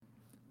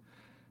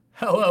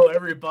Hello,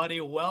 everybody.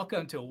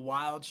 Welcome to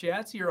Wild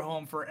Chats, your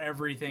home for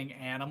everything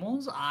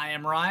animals. I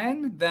am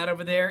Ryan. That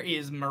over there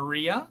is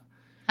Maria.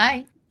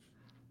 Hi.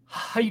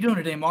 How you doing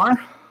today, Mar?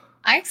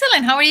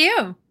 Excellent. How are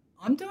you?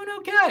 I'm doing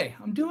okay.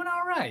 I'm doing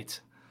all right.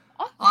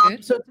 Oh,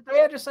 good. So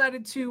today I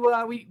decided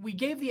to we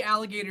gave the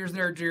alligators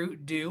their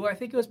due. I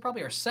think it was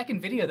probably our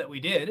second video that we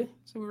did,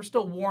 so we were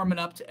still warming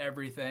up to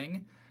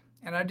everything,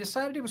 and I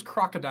decided it was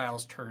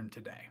crocodile's turn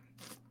today.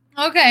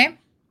 Okay.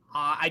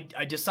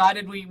 I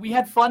decided we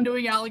had fun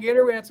doing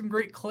alligator. We had some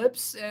great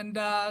clips, and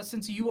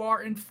since you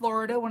are in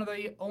Florida, one of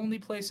the only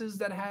places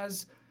that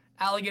has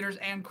alligators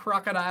and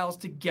crocodiles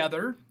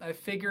together, I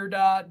figured,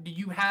 do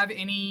you have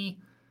any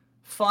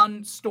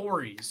fun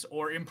stories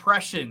or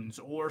impressions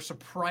or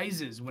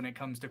surprises when it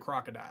comes to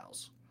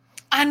crocodiles?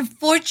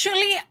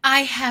 Unfortunately,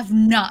 I have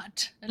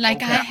not.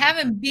 Like, I Okay.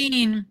 haven't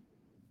been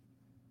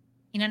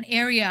in an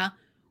area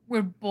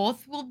where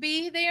both will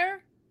be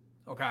there.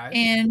 Okay.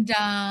 And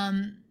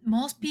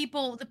most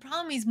people, the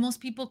problem is most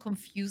people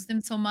confuse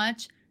them so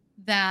much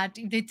that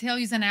if they tell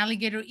you it's an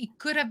alligator, it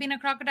could have been a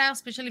crocodile,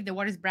 especially if the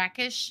water is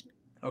brackish.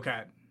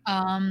 Okay.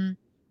 Um,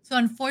 so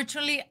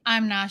unfortunately,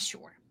 I'm not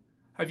sure.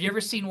 Have you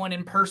ever seen one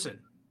in person,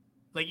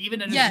 like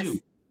even in a zoo?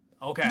 Yes.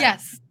 Okay.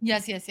 Yes.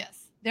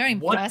 They're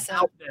What impressive.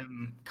 about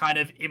them kind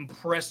of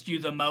impressed you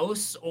the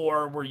most,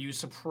 or were you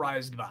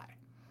surprised by?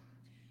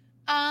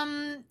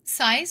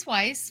 Size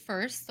wise,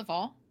 first of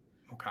all,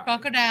 Okay.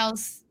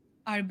 crocodiles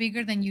are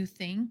bigger than you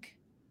think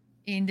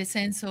in the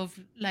sense of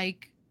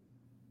like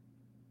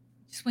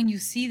just when you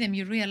see them,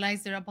 you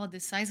realize they're about the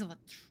size of a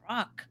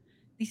truck.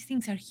 These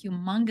things are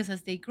humongous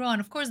as they grow. And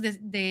of course,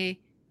 the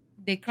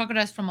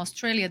crocodiles from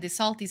Australia, the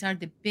salties, are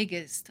the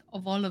biggest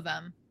of all of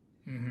them.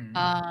 Mm-hmm.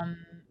 Um,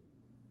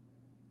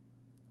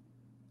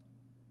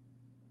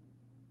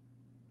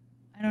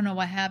 I don't know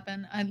what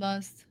happened. I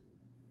lost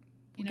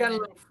We got a internet.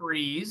 little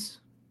freeze.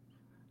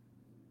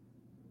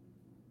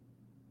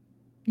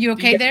 You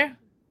Do you? okay there?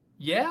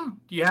 Yeah.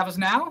 Do you have us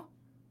now?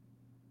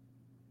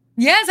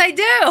 Yes, I Okay.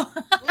 do. All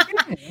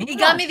It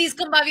got right. me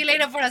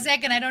discombobulated for a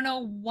second. I don't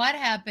know what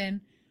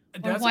happened or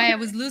That's why I okay.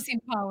 was losing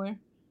power,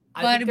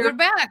 I think but they're we're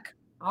back.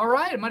 all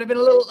right. It might have been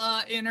a little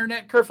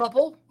internet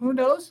kerfuffle. Who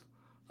knows?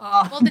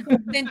 Uh, Well,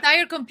 the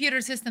entire computer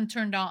system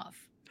turned off.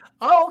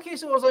 oh, okay.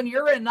 So it was on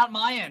your end, not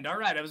my end. All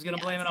right. I was gonna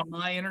blame it Yes. on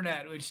my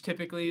internet, which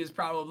typically is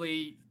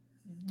probably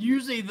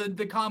usually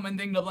the common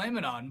thing to blame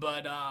it on.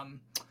 But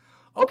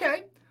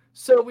okay.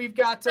 So Not you we've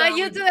got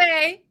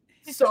today.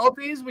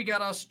 Salties. We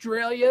got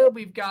Australia.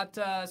 We've got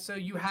so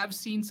you have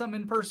seen some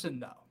in person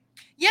though.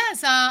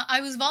 Yes, I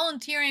was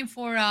volunteering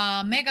for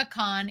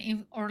MegaCon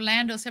in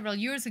Orlando several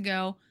years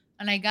ago,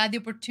 and I got the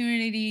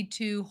opportunity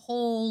to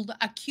hold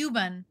a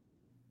Cuban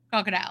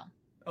crocodile.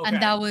 And Okay.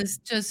 that was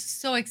just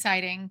so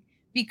exciting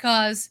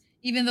because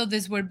even though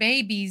these were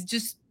babies,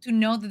 just to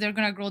know that they're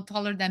gonna grow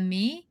taller than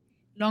me,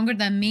 longer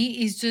than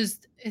me, is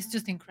just it's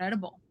just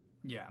incredible.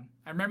 Yeah.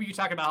 I remember you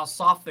talking about how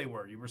soft they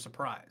were. You were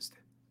surprised.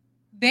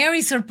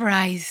 Very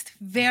surprised,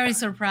 Okay. very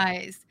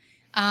surprised.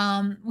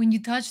 When you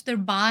touch their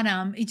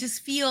bottom, it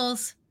just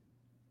feels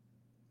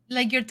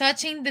like you're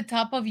touching the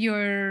top of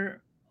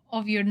your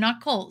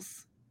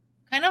knuckles,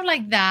 kind of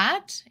like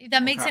that. If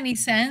that makes Okay. any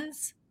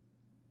sense.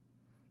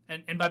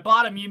 And by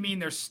bottom you mean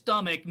their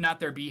stomach, not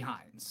their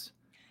behinds.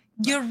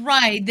 You're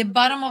right. The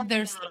bottom of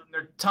their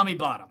Their tummy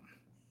bottom.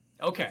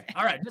 Okay.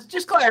 All right.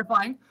 Just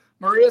clarifying.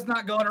 Maria's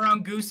not going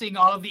around goosing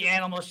all of the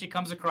animals she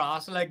comes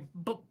across. Like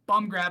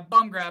bum grab,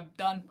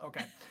 done.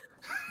 Okay.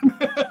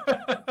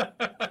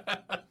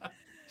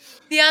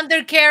 the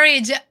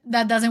undercarriage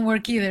that doesn't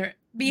work either.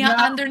 Behind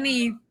No.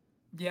 underneath.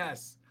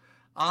 Yes.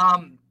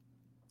 Um.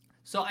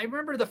 So I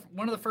remember the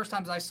one of the first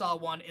times I saw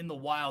one in the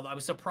wild. I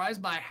was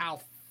surprised by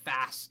how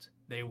fast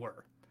they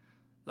were.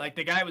 Like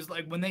the guy was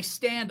like, when they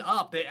stand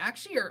up, they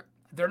actually are.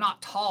 They're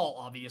not tall,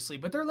 obviously,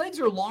 but their legs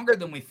are longer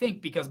than we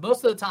think because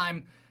most of the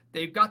time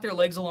they've got their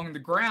legs along the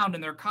ground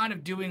and they're kind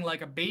of doing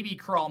like a baby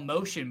crawl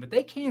motion, but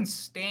they can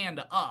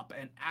stand up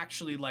and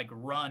actually like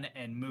run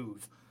and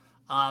move.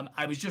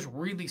 I was just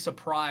really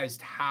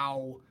surprised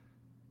how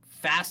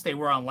fast they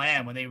were on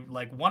land when they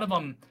like one of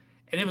them,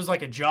 and it was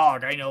like a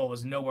jog. I know it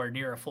was nowhere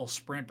near a full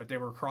sprint, but they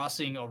were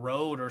crossing a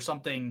road or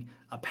something,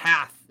 a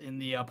path in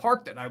the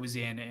park that I was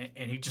in,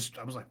 and he just,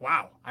 I was like,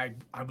 wow, I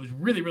was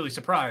really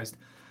surprised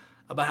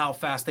about how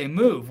fast they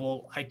move.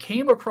 Well, I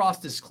came across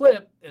this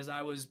clip as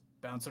I was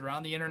bouncing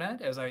around the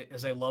internet, as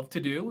I love to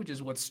do, which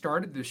is what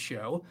started this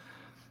show.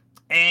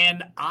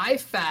 And I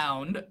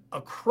found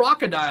a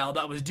crocodile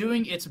that was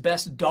doing its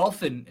best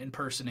dolphin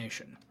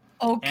impersonation.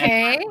 And I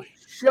Okay. was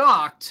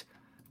shocked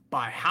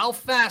by how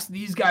fast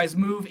these guys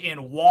move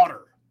in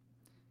water.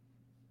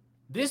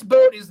 This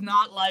boat is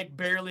not like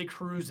barely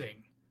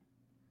cruising.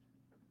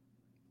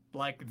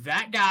 Like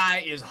that guy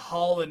is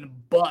hauling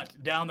butt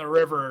down the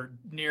river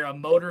near a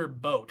motor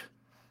boat.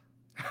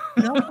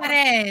 No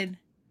pared.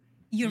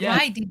 You're Yes.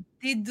 right. It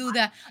did do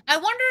that. I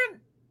wonder.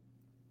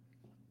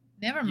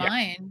 Never Yeah.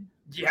 mind.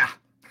 Yeah.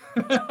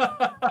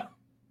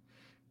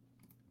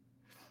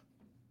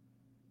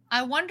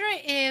 I wonder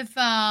if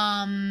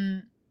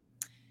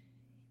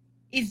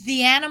if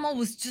the animal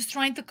was just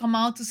trying to come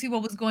out to see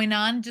what was going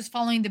on, just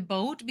following the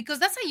boat, because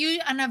that's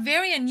a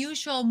very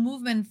unusual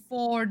movement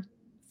for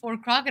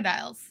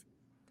crocodiles.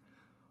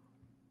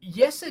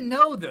 Yes and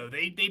no, though.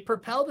 They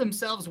propel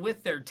themselves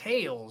with their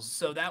tails,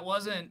 so that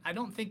wasn't. I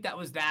don't think that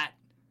was that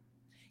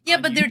Yeah,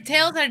 but their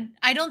unusual. tails are.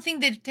 I don't think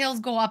their tails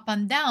go up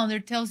and down. Their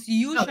tails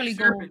No, they're usually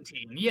go.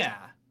 serpentine.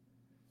 Yeah.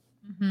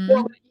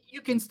 Well, Mhm.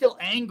 you can still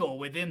angle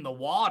within the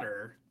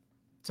water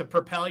to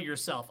propel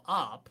yourself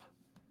up.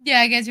 Yeah,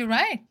 I guess you're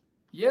right.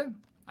 Yeah.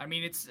 I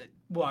mean, it's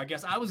well. I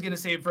guess I was gonna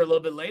save it for a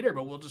little bit later,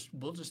 but we'll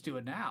just do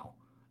it now.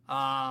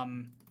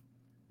 Um,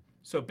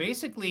 so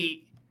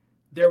basically,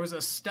 there was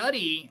a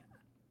study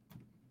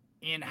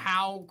in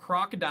how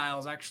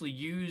crocodiles actually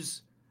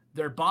use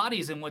their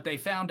bodies, and what they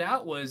found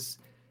out was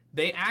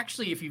they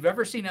actually, if you've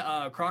ever seen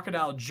a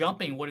crocodile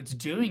jumping, what it's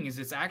doing is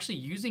it's actually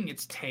using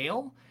its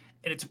tail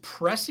and it's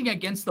pressing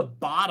against the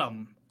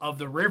bottom of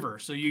the river.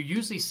 So you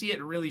usually see it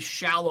in really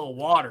shallow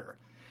water,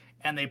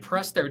 and they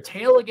press their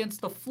tail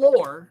against the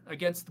floor,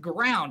 against the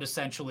ground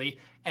essentially,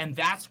 and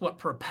that's what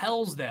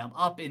propels them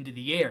up into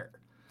the air.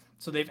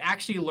 So they've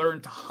actually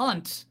learned to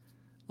hunt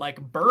like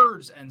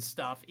birds and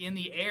stuff in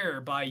the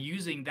air by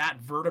using that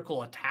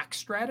vertical attack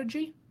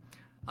strategy.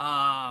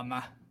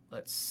 Um,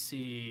 let's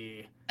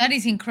see. That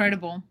is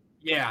incredible.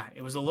 Yeah,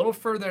 it was a little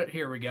further.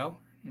 Here we go.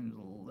 It was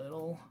a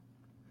little.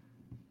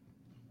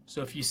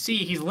 So if you see,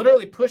 he's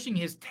literally pushing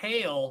his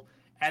tail,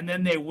 and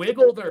then they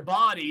wiggle their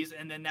bodies,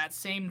 and then that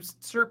same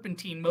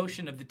serpentine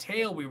motion of the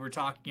tail we were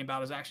talking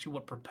about is actually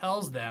what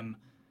propels them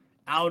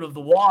out of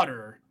the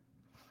water.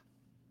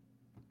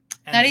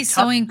 And That is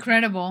so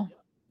incredible.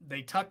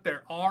 they tuck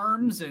their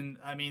arms, and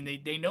I mean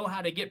they know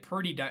how to get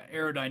pretty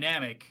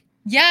aerodynamic.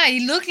 Yeah,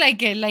 it looked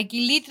like it. Like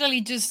it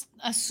literally just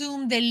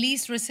assumed the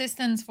least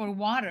resistance for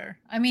water.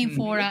 I mean,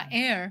 for Mm-hmm.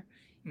 air.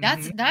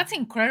 Mm-hmm. That's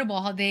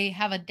incredible how they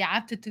have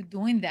adapted to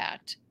doing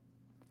that.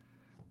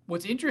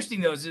 What's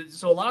interesting though is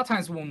so a lot of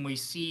times when we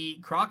see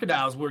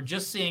crocodiles, we're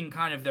just seeing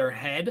kind of their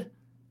head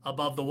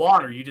above the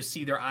water. You just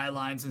see their eye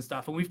lines and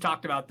stuff. And we've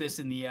talked about this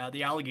in the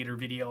alligator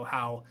video,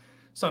 how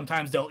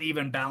sometimes they'll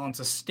even balance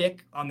a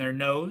stick on their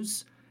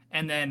nose,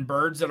 and then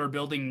birds that are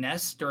building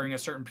nests during a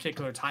certain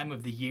particular time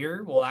of the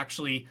year will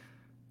actually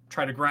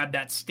try to grab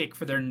that stick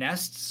for their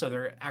nests. So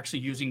they're actually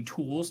using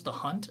tools to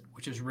hunt,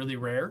 which is really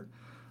rare,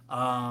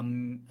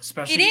 It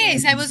especially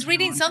is. I in was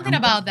reading something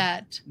animals. about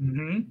that.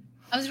 Mm-hmm.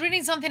 I was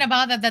reading something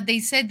about that they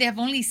said they have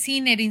only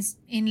seen it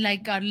in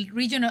like a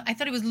region of, I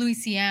thought it was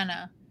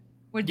Louisiana,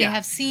 where they Yeah.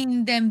 have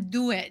seen them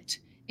do it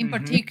in Mm-hmm.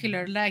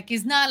 particular. Like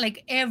it's not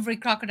like every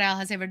crocodile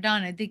has ever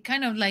done it. They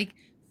kind of like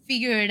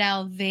figure it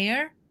out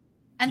there.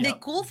 And the Yep.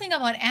 cool thing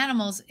about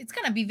animals, it's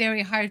gonna be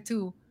very hard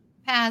to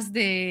pass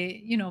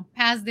the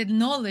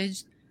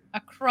knowledge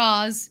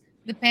across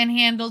the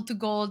panhandle to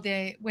go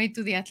the way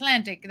to the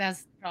Atlantic.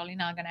 That's probably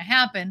not gonna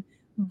happen.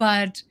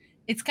 But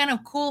it's kind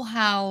of cool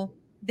how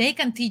they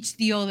can teach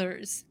the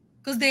others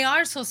because they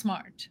are so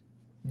smart.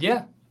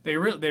 Yeah, they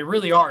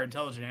really are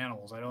intelligent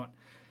animals. I don't.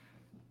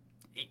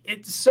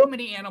 It's so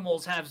many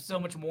animals have so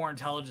much more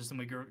intelligence than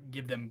we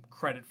give them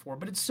credit for,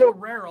 but it's so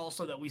rare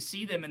also that we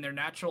see them in their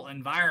natural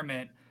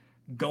environment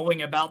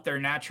going about their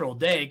natural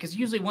day. Because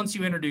usually, once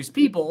you introduce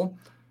people,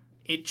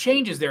 it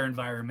changes their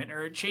environment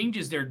or it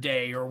changes their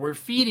day, or we're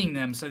feeding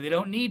them so they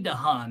don't need to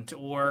hunt,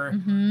 or they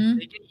Hmm.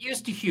 get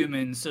used to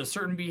humans, so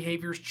certain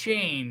behaviors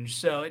change.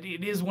 So it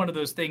is one of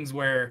those things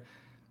where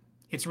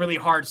it's really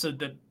hard. So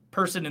the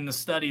person in the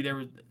study, there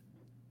was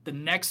the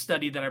next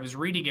study that I was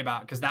reading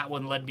about, because that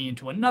one led me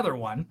into another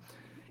one.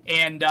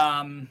 And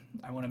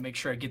I want to make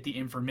sure I get the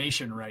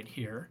information right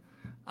here.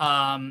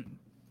 Um,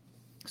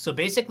 so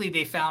basically,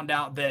 they found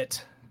out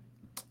that,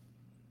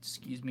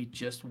 excuse me,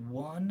 just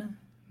 1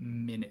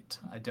 minute.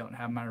 I don't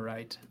have my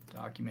right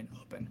document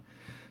open.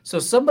 So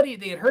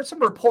they had heard some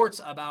reports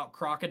about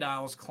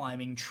crocodiles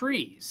climbing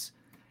trees.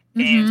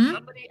 And Hmm.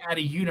 somebody at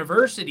a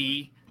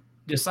university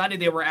decided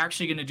they were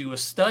actually going to do a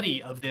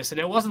study of this. And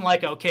it wasn't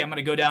like, okay, I'm going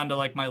to go down to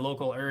like my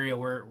local area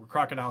where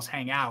crocodiles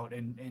hang out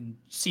and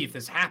see if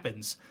this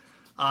happens.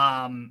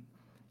 Um,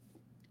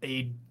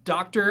 a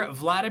Dr.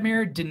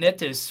 Vladimir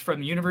Denetis from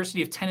the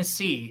University of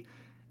Tennessee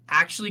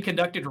actually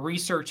conducted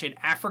research in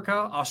Africa,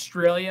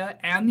 Australia,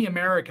 and the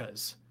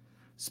Americas,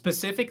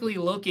 specifically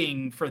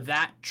looking for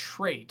that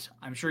trait.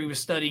 I'm sure he was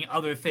studying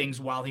other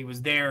things while he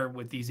was there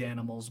with these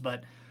animals,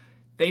 but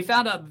they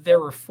found out there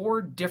were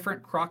 4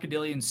 different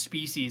crocodilian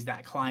species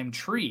that climb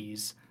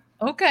trees.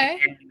 Okay.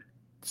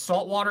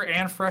 Saltwater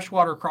and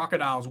freshwater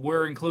crocodiles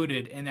were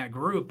included in that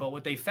group, but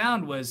what they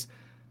found was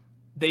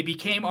they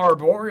became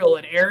arboreal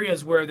in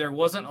areas where there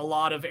wasn't a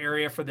lot of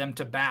area for them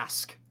to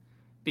bask.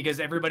 Because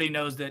everybody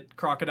knows that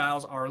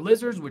crocodiles are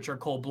lizards, which are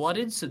cold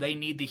blooded, so they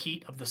need the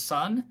heat of the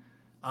sun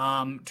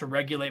to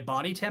regulate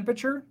body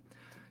temperature.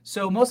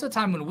 So most of the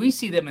time when we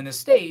see them in the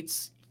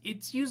States,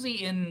 it's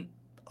usually in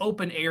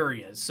open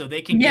areas, so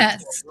they can get to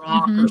Yes. a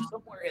rock Hmm. or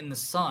somewhere in the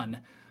sun.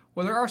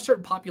 Where there are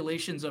certain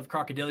populations of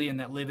crocodilian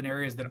that live in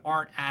areas that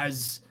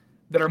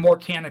are more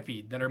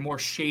canopied, that are more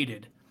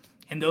shaded.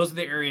 And those are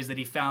the areas that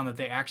he found that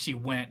they actually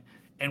went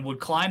and would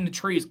climb the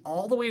trees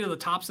all the way to the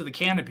tops of the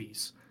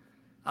canopies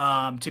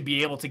to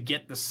be able to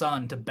get the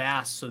sun to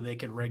bask so they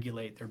could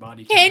regulate their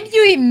body Can temperature.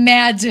 you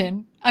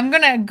imagine? I'm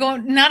gonna go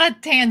not a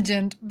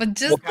tangent, but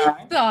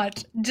Okay.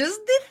 just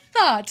the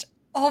thought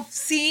of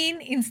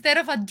seeing instead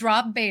of a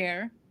drop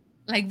bear,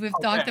 like we've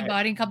talked Okay.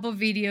 about in a couple of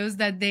videos,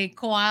 that the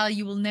koala,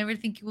 you will never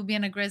think it will be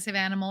an aggressive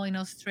animal in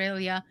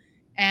Australia,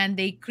 and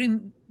they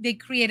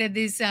created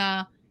this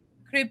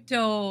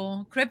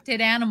cryptid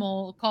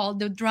animal called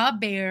the drop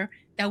bear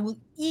that will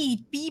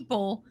eat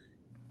people.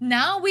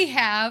 Now we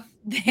have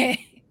the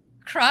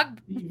croc,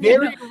 you know,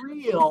 Very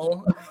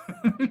real.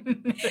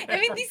 I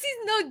mean, this is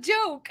no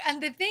joke.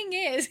 And the thing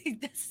is,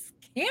 it's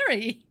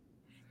scary.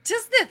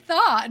 Just the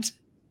thought.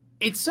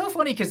 It's so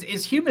funny because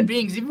as human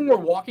beings, even when we're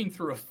walking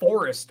through a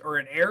forest or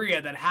an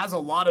area that has a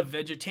lot of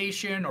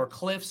vegetation or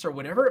cliffs or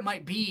whatever it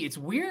might be, it's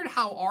weird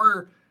how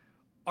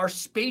our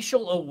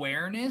spatial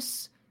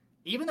awareness,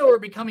 even though we're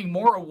becoming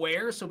more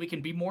aware so we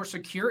can be more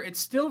secure, it's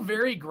still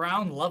very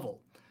ground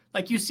level.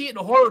 Like you see it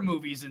in horror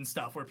movies and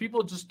stuff where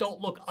people just don't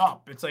look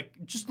up. It's like,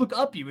 just look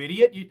up, you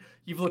idiot.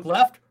 You've looked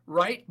left,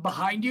 right,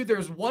 behind you.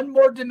 There's one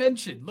more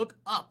dimension. Look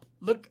up.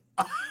 Look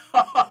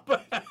up.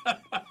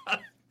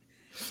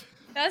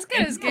 That's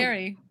kind of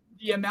scary.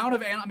 The amount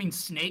of, I mean,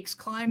 snakes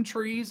climb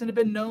trees and have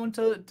been known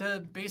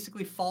to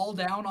basically fall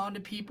down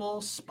onto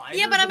people. Spiders.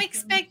 Yeah, but I'm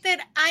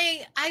expected.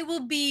 I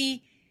will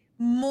be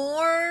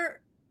more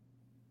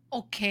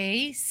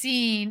okay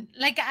seeing,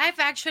 like, I've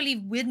actually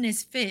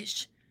witnessed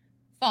fish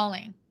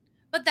falling,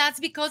 but that's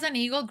because an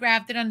eagle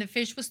grabbed it and the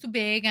fish was too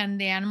big and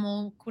the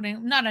animal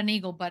couldn't. Not an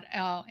eagle, but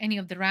any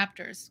of the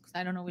raptors, because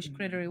I don't know which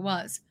critter it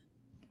was.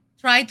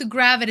 Tried to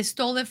grab it,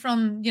 stole it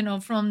from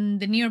from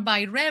the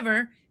nearby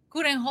river,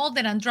 couldn't hold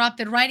it, and dropped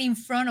it right in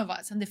front of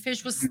us, and the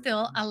fish was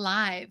still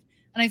alive.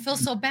 And I felt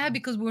so bad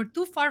because we were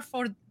too far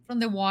from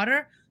the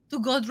water to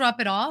go drop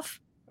it off.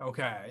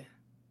 Okay.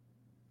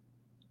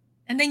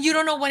 And then you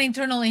don't know what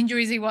internal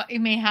injuries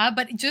it may have,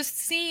 but just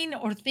seeing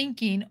or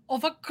thinking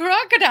of a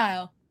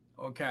crocodile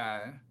Okay.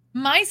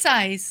 my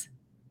size.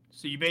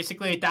 So you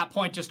basically at that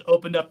point just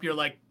opened up your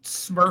like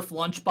Smurf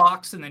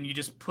lunchbox and then you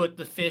just put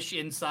the fish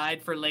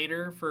inside for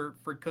later for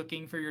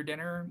cooking for your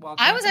dinner while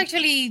I was camping?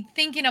 actually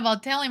thinking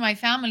about telling my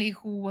family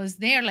who was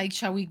there, like,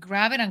 shall we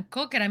grab it and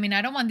cook it? I mean,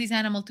 I don't want this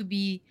animal to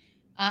be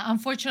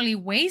unfortunately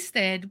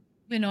wasted.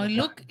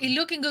 Okay. It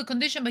look in good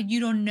condition, but you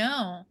don't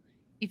know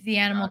if the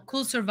animal Gotcha.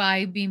 could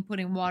survive being put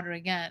in water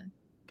again.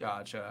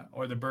 Gotcha.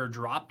 Or the bird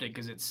dropped it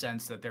because it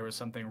sensed that there was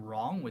something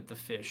wrong with the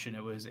fish and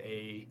it was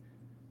a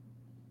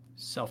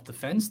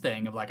self-defense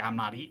thing of like, I'm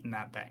not eating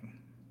that thing.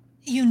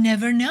 You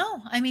never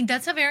know. I mean,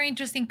 that's a very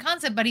interesting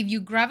concept, but if you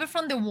grab it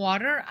from the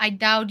water, I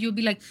doubt you'll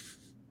be like,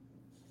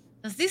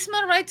 does this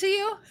smell right to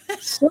you?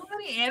 So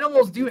many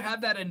animals do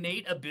have that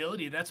innate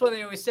ability. That's why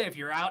they always say if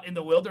you're out in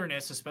the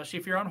wilderness, especially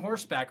if you're on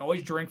horseback,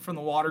 always drink from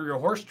the water your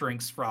horse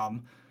drinks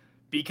from,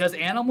 because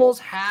animals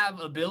have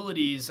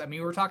abilities. I mean,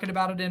 we were talking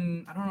about it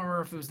in, I don't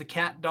remember if it was the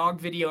cat dog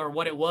video or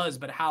what it was,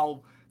 but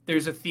how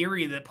there's a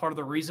theory that part of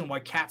the reason why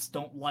cats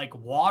don't like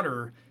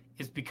water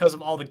is because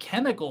of all the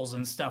chemicals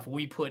and stuff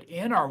we put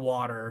in our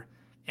water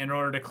in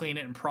order to clean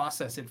it and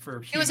process it for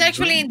It was human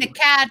actually in the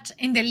drinking. cat,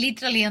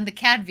 literally on the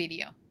cat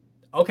video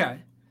Okay.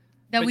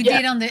 that But we yeah,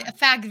 did on the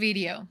fact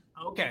video.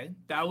 okay.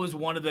 That was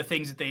one of the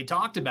things that they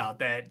talked about,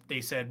 that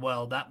they said,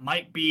 well, that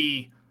might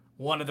be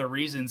one of the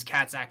reasons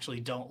cats actually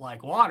don't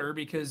like water,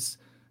 because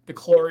the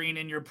chlorine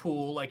in your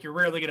pool, like you're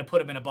rarely going to put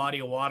them in a body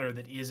of water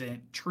that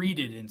isn't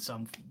treated in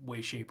some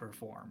way, shape, or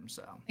form.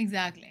 So,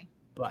 Exactly.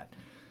 but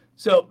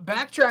so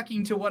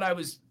backtracking to what I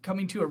was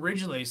coming to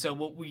originally. So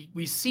what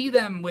we see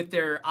them with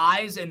their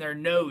eyes and their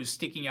nose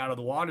sticking out of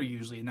the water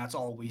usually, and that's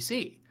all we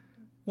see.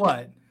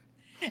 What?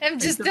 I'm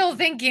just still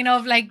thinking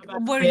of like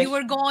About where fish? you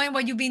were going,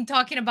 what you've been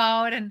talking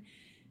about, and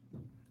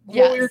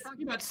Well, we were yes.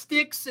 talking about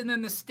sticks, and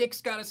then the sticks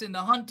got us into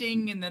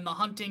hunting, and then the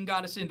hunting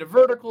got us into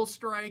vertical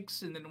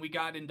strikes, and then we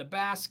got into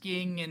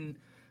basking, and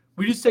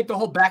we just take the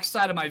whole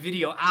backside of my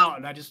video out,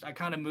 and I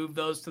kind of moved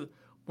those to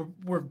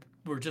we're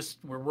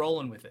we're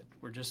rolling with it.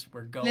 We're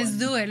going. Let's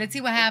do it. Let's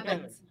see what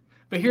happens.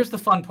 But here's the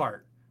fun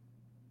part,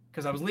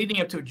 because I was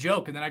leading up to a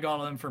joke, and then I got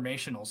all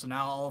informational. So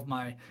now all of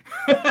my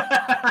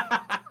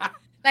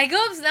Like,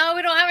 oops, now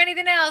we don't have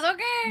anything else.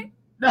 Okay.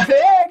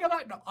 hey, come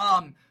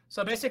on. No,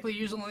 so basically,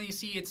 usually you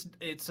see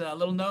its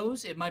little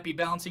nose. It might be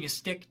balancing a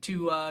stick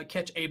to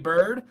catch a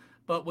bird,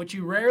 but what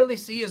you rarely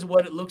see is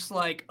what it looks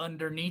like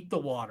underneath the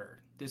water.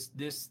 This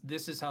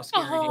is how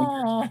scary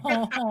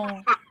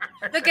Oh,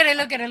 look at it,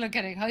 look at it, look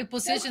at it. How it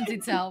positions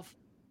itself.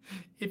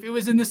 If it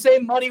was in the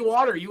same muddy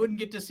water, you wouldn't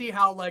get to see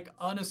how like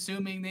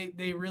unassuming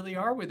they really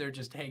are, where they're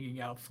just hanging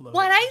out floating.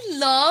 What I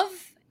love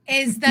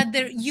is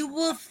that you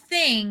will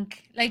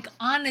think, like,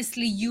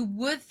 honestly, you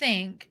would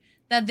think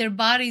that their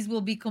bodies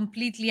will be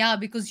completely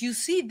out, because you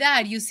see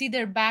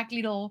their back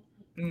little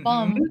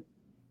bump.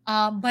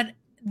 But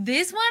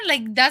this one,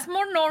 like, that's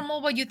more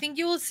normal, what you think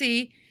you will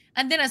see.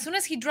 And then as soon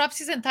as he drops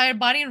his entire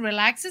body and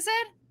relaxes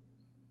it,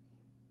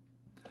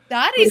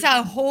 that is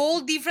a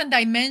whole different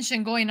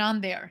dimension going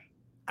on there.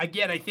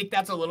 Again, I think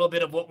that's a little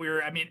bit of what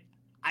I mean,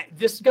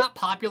 this got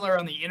popular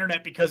on the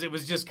internet because it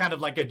was just kind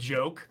of like a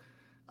joke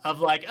of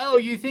like, oh,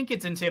 you think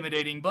it's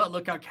intimidating, but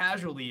look how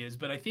casual he is.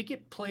 But I think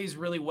it plays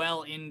really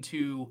well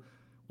into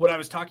what I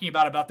was talking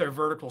about their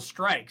vertical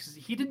strikes.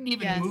 He didn't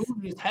even move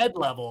Yes. his head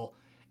level,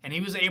 and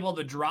he was able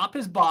to drop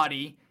his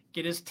body,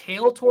 get his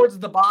tail towards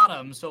the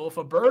bottom. So if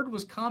a bird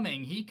was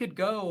coming, he could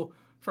go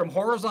from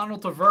horizontal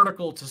to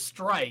vertical to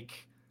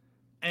strike,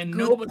 and Good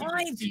nobody would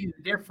point. see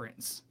the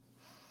difference.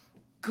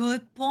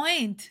 Good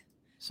point.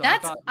 So I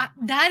That's thought,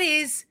 that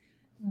is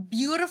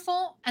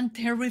beautiful and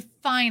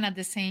terrifying at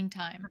the same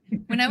time.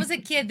 When I was a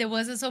kid, there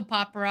was a soap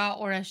opera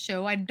or a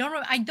show. I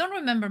don't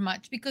remember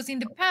much because in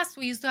the past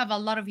we used to have a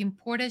lot of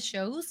imported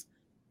shows.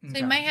 So it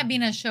okay, might have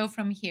been a show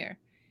from here,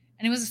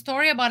 and it was a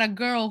story about a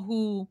girl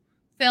who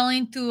fell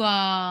into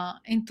a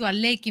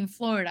lake in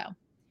Florida,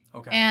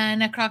 okay,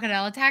 and a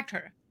crocodile attacked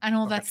her and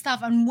all okay, that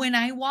stuff. And when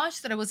I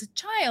watched it, I was a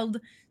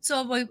child,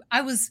 so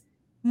I was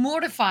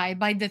mortified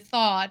by the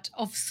thought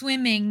of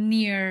swimming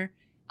near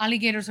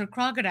alligators or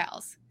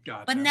crocodiles.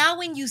 But gotcha. now,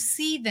 when you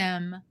see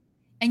them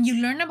and you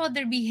learn about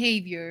their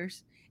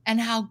behaviors and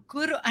how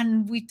good,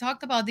 and we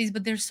talked about this,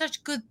 but they're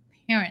such good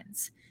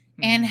parents,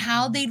 and Hmm.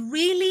 how they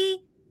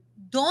really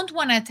don't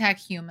want to attack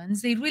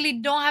humans, they really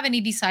don't have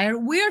any desire.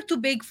 We're too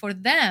big for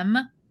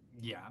them.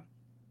 Yeah.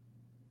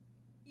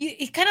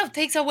 It kind of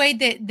takes away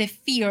the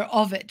fear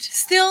of it.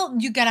 Still,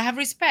 you gotta have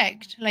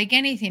respect, like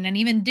anything. And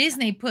even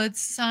Disney puts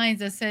signs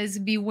that says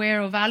 "Beware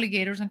of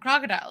alligators and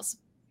crocodiles,"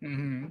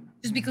 Hmm.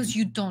 just Hmm. because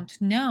you don't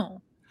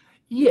know.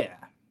 Yeah. Yeah.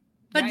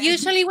 But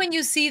usually, when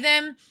you see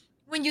them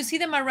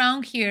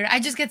around here, I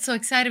just get so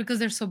excited because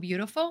they're so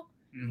beautiful,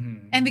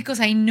 and Hmm. because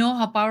I know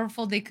how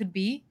powerful they could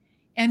be,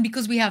 and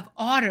because we have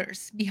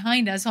otters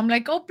behind us. So I'm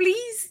like, oh,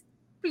 please,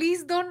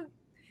 please don't.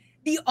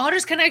 The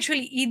otters can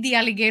actually eat the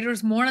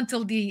alligators more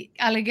until the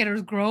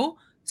alligators grow.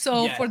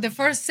 So for the Yes.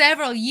 first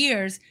several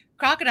years,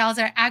 crocodiles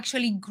are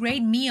actually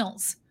great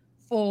meals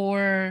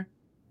for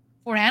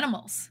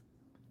animals.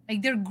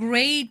 Like they're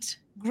great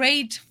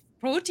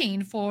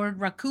protein for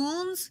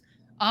raccoons,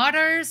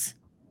 otters,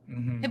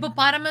 Hmm.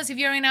 hippopotamus. If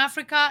you're in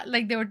Africa,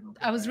 like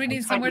I was I reading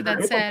was like, somewhere is there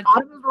that said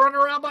hippopotamus running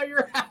around by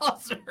your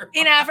house? Or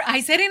in what? Africa.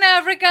 I said in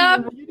Africa.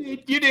 Yeah, you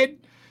did. You did.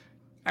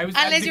 Unless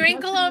The you're in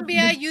connection was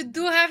Colombia, you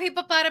do have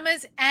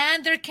hippopotamus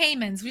and they're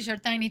caimans, which are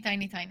tiny,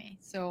 tiny, tiny.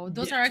 So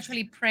those are yes.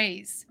 actually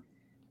praise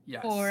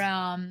for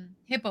Yes.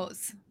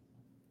 hippos.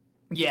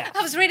 I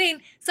was Yes.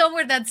 reading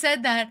somewhere that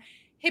said that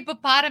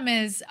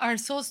hippopotamus are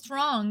so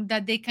strong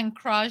that they can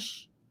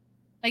crush,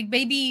 like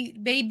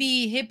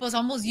baby hippos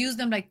almost use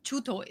them like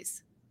chew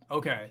toys.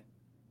 Okay.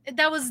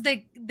 That was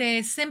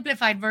the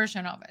simplified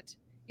version of it.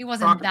 It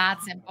wasn't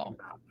Crocodiles that we're talking simple.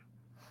 about.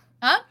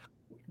 Huh?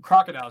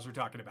 Crocodiles we're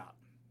talking about.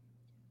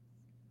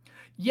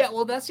 Yeah,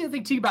 well, that's the other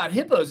thing too about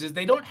hippos is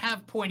they don't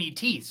have pointy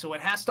teeth, so it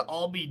has to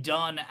all be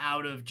done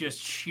out of just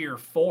sheer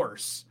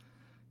force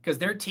because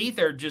their teeth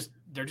are just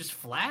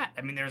flat.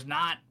 I mean, there's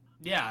not.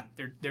 Yeah,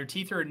 their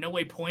teeth are in no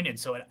way pointed,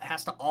 so it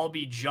has to all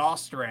be jaw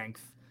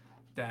strength.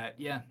 That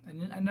yeah,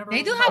 I never They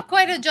really do thought. have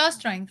quite a jaw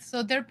strength,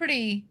 so they're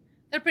pretty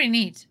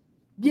neat.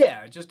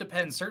 Yeah, it just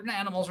depends. Certain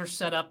animals are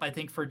set up, I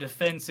think, for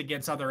defense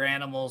against other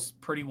animals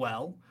pretty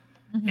well.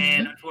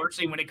 And Hmm.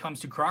 unfortunately, when it comes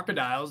to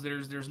crocodiles,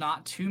 there's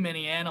not too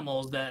many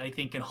animals that I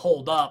think can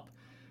hold up.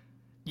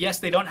 Yes,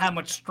 they don't have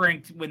much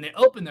strength when they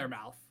open their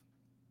mouth,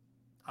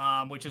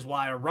 which is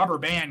why a rubber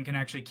band can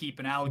actually keep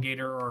an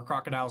alligator or a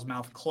crocodile's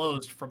mouth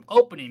closed from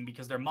opening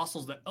because their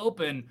muscles that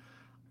open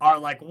are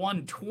like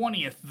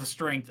 1/20th the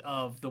strength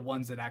of the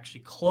ones that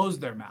actually close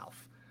their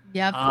mouth.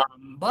 Yep.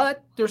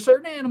 But there's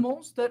certain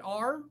animals that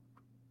are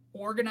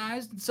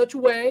organized in such a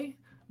way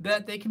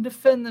that they can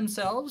defend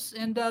themselves,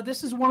 and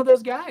this is one of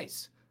those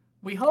guys.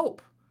 We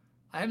hope.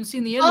 I haven't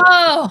seen the end of it.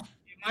 Oh,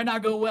 It might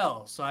not go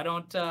well, so I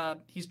don't.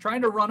 He's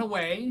trying to run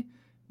away,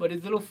 but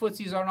his little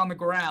footsies aren't on the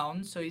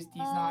ground, so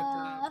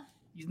aw.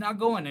 he's not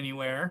going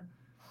anywhere.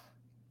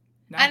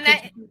 Now And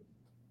I,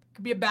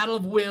 could be a battle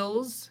of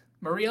wills.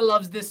 Maria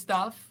loves this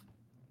stuff.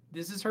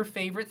 This is her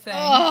favorite thing.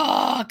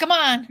 oh, come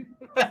on.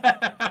 And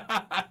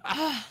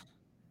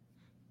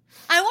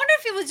I wonder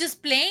if he was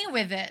just playing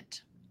with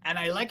it.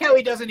 I like how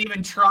he doesn't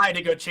even try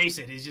to go chase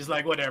it. He's just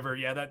like, whatever.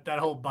 Yeah, that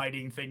whole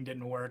biting thing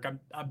didn't work.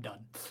 I'm done.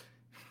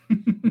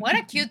 What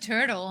a cute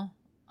turtle.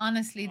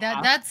 Honestly,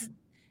 Uh, that's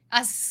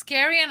as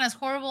scary and as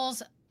horrible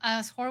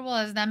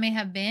as that may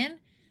have been.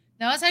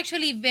 That was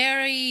actually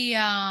very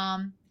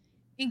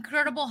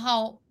incredible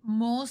how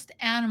most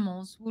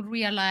animals would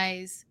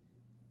realize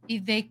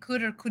if they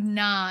could or could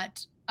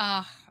not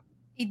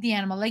eat the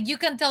animal. Like you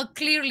can tell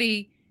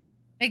clearly,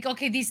 like,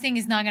 okay, this thing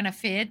is not gonna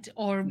fit,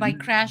 or by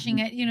crashing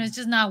it, it's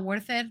just not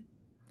worth it.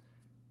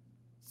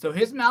 So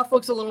his mouth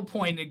looks a little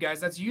pointed, guys.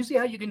 That's usually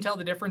how you can tell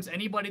the difference.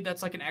 Anybody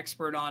that's like an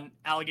expert on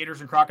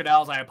alligators and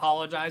crocodiles, I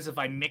apologize if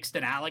I mixed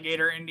an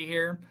alligator into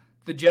here.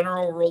 The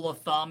general rule of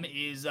thumb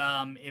is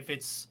if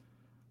it's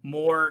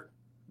more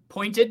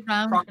pointed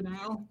Round.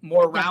 crocodile,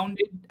 more Yeah.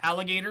 rounded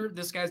alligator.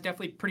 This guy's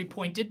definitely pretty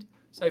pointed,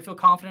 so I feel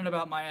confident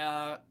about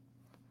my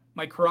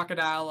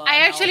crocodile I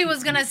actually analogy.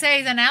 was gonna say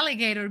it's an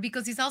alligator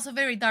because it's also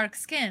very dark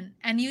skin,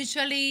 and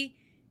usually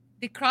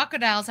the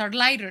crocodiles are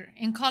lighter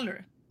in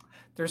color.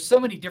 There's so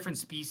many different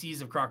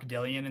species of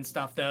crocodilian and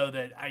stuff though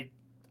that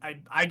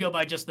I go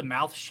by just the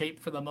mouth shape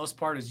for the most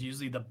part is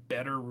usually the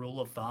better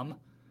rule of thumb.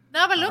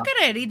 No, but Uh, look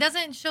at it. It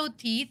doesn't show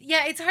teeth.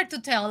 Yeah, it's hard to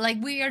tell. Like,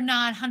 we are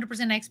not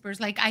 100% experts.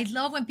 Like, I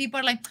love when people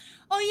are like,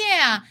 oh,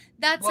 yeah,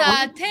 that's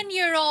well, a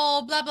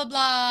 10-year-old, blah, blah,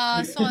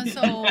 blah, so and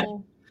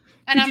so.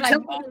 And could I'm you like,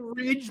 tell me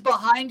the ridge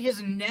behind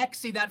his neck?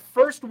 See, that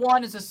first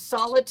one is a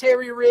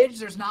solitary ridge.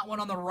 There's not one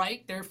on the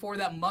right, therefore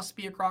that must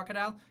be a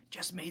crocodile.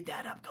 Just made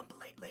that up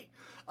completely.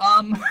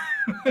 Um,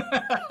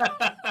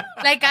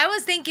 like, I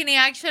was thinking it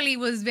actually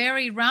was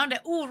very rounded.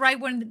 Oh, right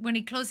when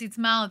it closed its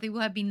mouth, it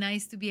would have been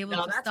nice to be able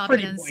no, to that's stop it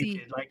pretty and see.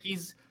 pointed. Like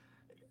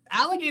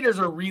alligators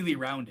are really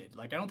rounded.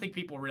 Like I don't think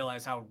people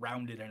realize how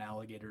rounded an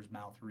alligator's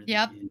mouth really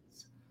Yep.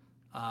 is.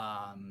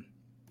 Um,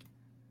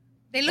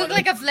 They look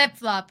like a flip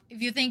flop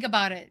if you think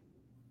about it.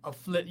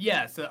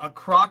 Yes, a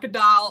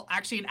crocodile.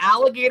 Actually, an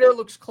alligator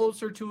looks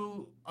closer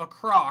to a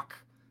croc,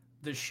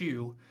 the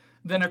shoe,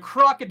 than a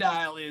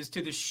crocodile is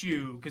to the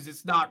shoe because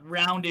it's not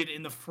rounded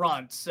in the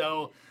front.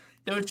 So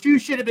those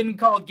shoes should have been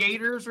called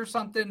gators or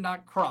something,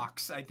 not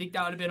crocs. I think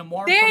that would have been a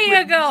more. There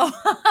you go.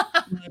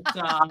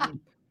 But,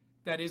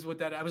 that is what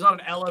that. I was on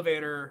an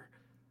elevator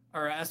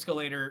or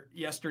escalator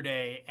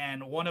yesterday,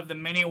 and one of the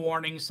many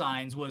warning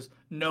signs was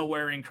no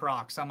wearing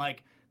Crocs. I'm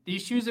like,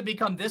 these shoes have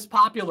become this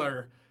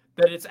popular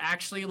that it's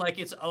actually like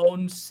its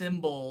own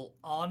symbol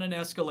on an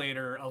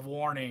escalator of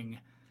warning.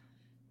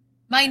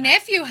 My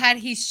nephew had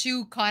his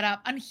shoe caught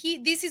up, and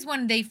this is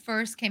when they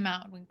first came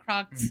out, when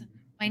Crocs. Mm-hmm.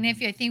 My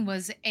nephew, I think,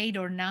 was 8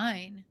 or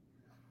 9.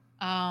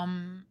 So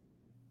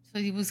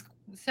it was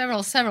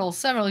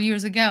several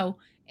years ago.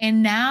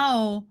 And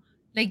now,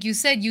 like you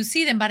said, you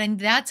see them, but in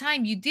that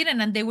time you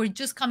didn't, and they were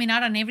just coming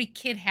out, and every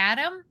kid had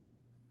them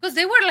because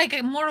they were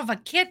like more of a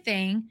kid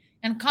thing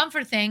and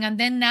comfort thing. And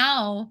then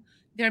now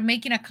they're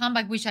making a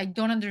comeback, which I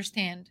don't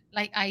understand.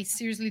 Like, I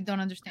seriously don't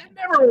understand.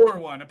 I never wore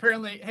one.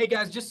 Apparently, hey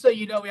guys, just so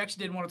you know, we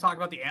actually didn't want to talk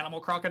about the animal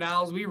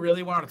crocodiles. We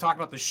really wanted to talk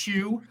about the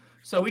shoe.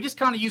 So we just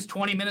kind of used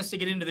 20 minutes to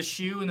get into the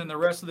shoe, and then the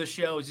rest of the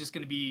show is just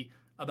going to be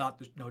about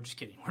the. No, just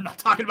kidding. We're not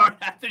talking about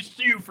the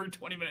shoe for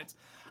 20 minutes.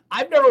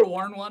 I've never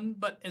worn one,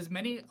 but as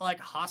many like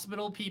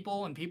hospital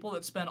people and people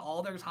that spend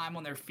all their time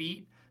on their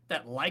feet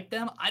that like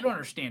them, I don't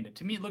understand it.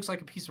 To me, it looks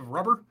like a piece of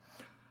rubber.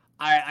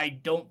 I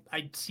don't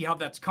see how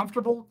that's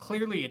comfortable.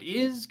 Clearly it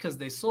is because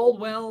they sold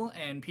well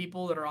and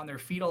people that are on their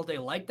feet all day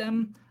like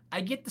them.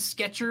 I get the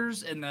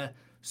Skechers and the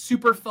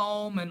super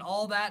foam and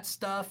all that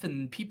stuff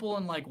and people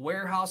in like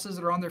warehouses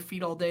that are on their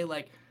feet all day.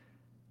 Like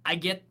I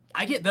get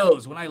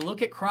those. When I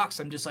look at Crocs,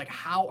 I'm just like,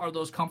 how are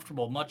those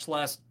comfortable? Much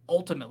less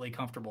ultimately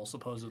comfortable,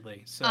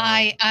 supposedly. So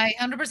I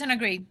 100%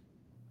 agree.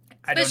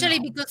 Especially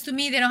because to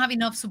me they don't have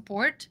enough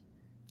support.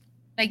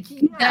 Like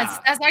that's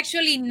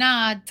actually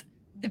not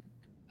the.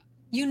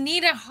 You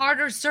need a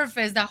harder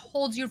surface that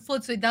holds your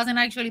foot so it doesn't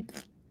actually.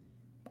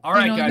 All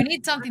right, guys. You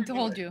need something to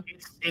hold you.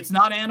 It's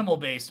not animal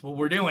based, but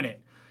we're doing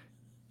it.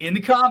 In the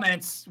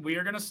comments, we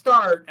are going to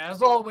start.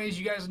 As always,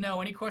 you guys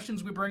know any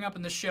questions we bring up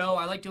in the show.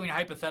 I like doing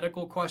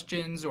hypothetical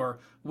questions or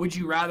would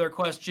you rather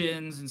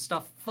questions and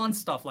stuff, fun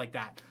stuff like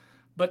that.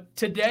 But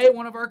today,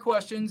 one of our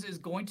questions is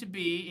going to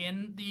be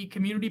in the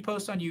community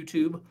post on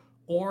YouTube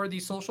or the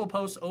social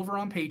posts over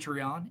on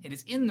Patreon. It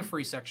is in the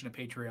free section of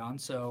Patreon,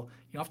 so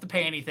you don't have to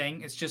pay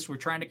anything. It's just we're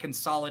trying to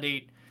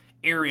consolidate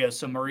areas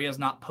so Maria's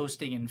not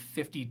posting in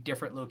 50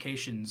 different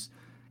locations.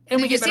 And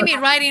so you see me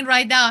writing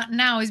right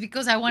now is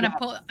because I want to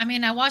put. I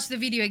mean, I watched the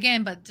video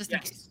again, but just in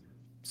case.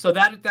 So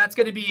that's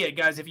going to be it,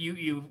 guys. If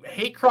you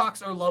hate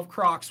Crocs or love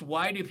Crocs,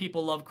 why do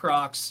people love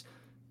Crocs?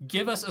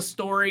 Give us a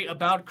story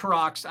about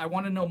Crocs. I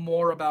want to know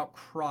more about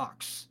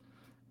Crocs.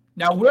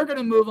 Now we're going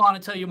to move on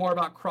and tell you more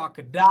about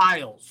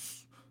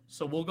crocodiles.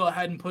 So we'll go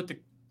ahead and put the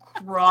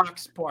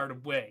Crocs part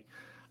away.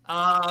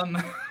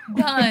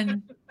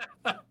 Done.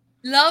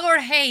 Love or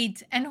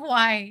hate, and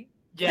why?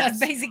 Yes. That's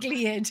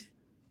basically it.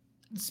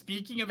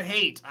 Speaking of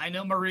hate, I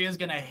know Maria's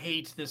going to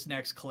hate this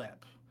next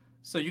clip.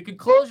 So you can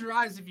close your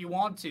eyes if you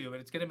want to, but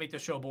it's going to make the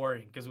show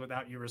boring because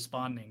without you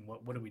responding,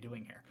 what are we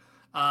doing here?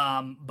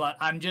 But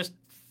I'm just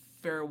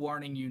fair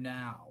warning you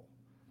now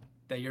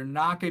that you're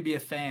not going to be a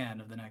fan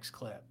of the next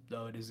clip,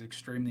 though it is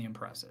extremely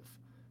impressive.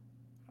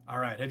 All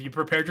right. Have you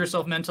prepared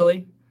yourself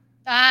mentally?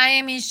 I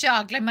am in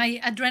shock. Like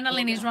my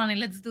adrenaline is running.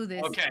 Let's do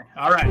this. Okay.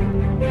 All right.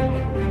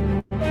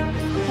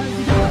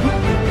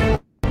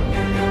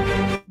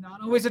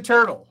 Not always a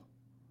turtle.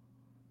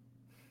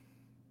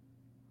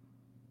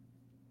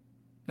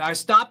 Now, I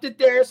stopped it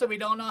there so we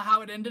don't know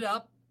how it ended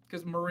up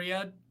because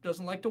Maria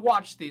doesn't like to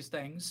watch these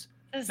things.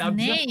 A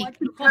snake. Like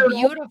how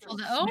beautiful.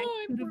 Oh,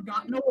 could have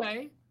gotten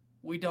away.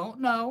 We don't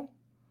know.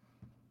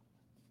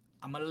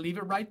 I'm going to leave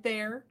it right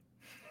there.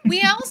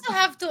 We also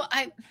have to,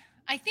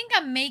 I think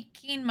I'm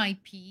making my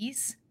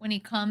peace when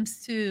it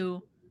comes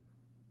to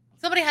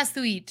somebody has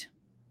to eat.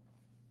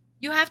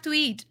 You have to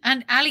eat.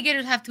 And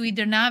alligators have to eat.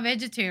 They're not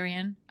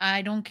vegetarian.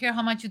 I don't care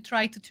how much you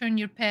try to turn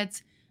your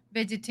pets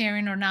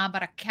vegetarian or not,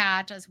 but a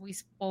cat, as we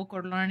spoke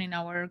or learned in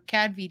our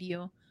cat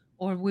video,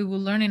 or we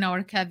will learn in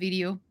our cat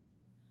video,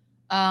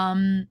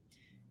 Um,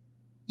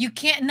 you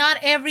can't, not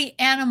every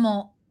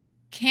animal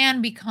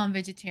can become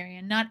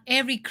vegetarian. Not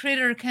every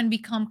critter can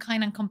become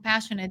kind and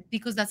compassionate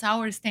because that's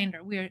our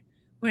standard.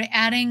 We're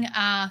adding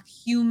a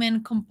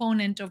human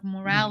component of Mhm.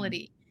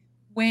 morality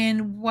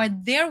when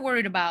what they're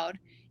worried about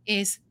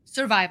is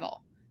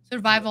survival. Yeah.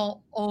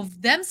 Survival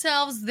of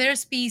themselves, their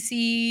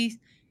species,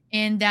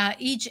 and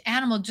each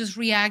animal just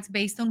reacts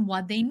based on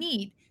what they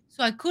need.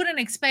 So I couldn't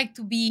expect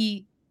to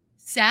be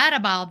sad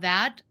about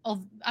that.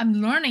 I'm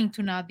learning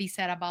to not be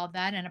sad about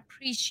that and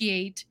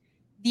appreciate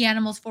the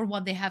animals for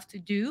what they have to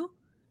do.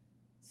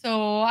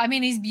 So, I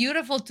mean, it's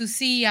beautiful to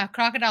see a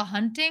crocodile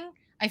hunting.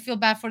 I feel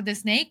bad for the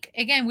snake.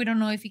 Again, we don't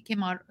know if he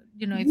came out,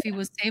 if he Yeah.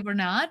 was safe or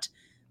not.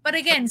 But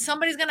again,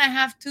 somebody's gonna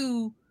have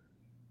to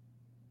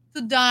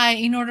die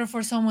in order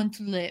for someone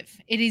to live.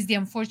 It is the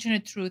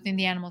unfortunate truth in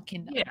the animal Yeah,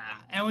 kingdom.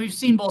 and we've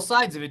seen both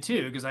sides of it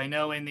too, because I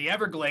know in the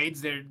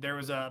Everglades there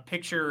was a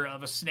picture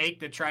of a snake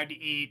that tried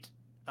to eat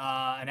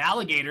an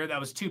alligator that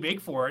was too big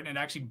for it, and it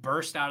actually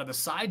burst out of the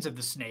sides of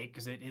the snake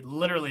because it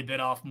literally bit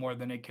off more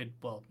than it could,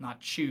 well,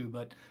 not chew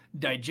but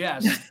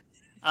digest.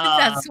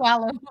 That Uh,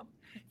 swallow.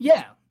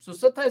 yeah, so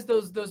sometimes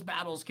those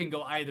battles can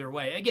go either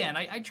way. Again,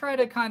 I try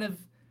to kind of,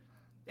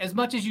 as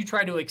much as you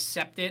try to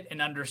accept it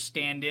and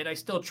understand it, I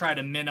still try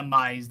to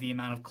minimize the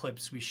amount of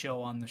clips we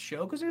show on the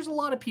show because there's a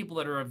lot of people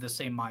that are of the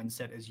same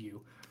mindset as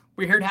you.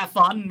 We're here to have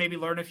fun, maybe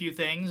learn a few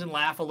things and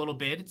laugh a little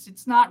bit.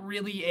 It's not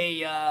really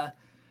a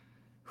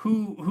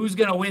who's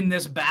gonna win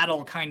this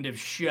battle kind of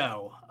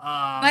show.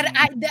 But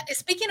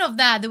speaking of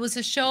that, there was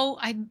a show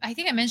I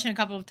think I mentioned a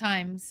couple of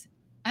times.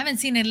 I haven't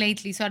seen it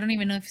lately, so I don't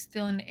even know if it's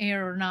still in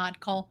air or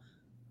not. Called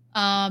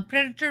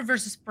Predator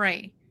versus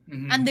Prey,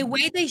 and the Mhm.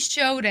 way they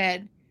showed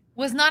it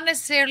was not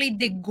necessarily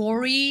the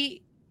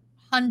gory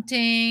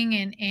hunting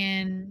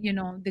and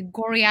the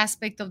gory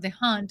aspect of the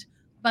hunt,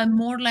 but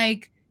more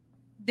like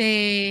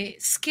the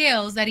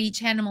skills that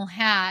each animal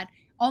had,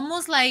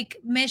 almost like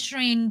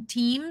measuring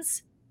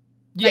teams,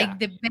 Yeah, like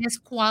the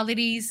best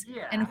qualities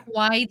and yeah,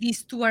 why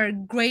these two are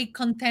great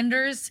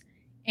contenders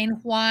and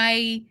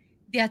why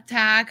the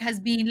attack has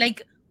been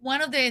like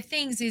one of the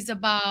things is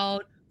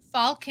about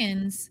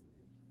falcons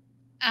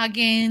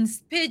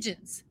against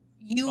pigeons.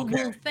 You okay,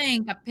 will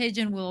think a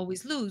pigeon will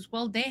always lose.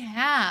 Well, they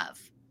have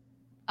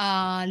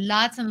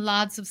lots and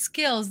lots of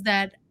skills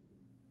that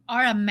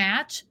are a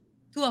match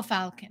to a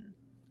falcon.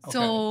 okay,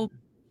 So,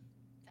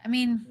 I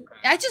mean,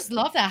 okay. I just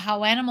love that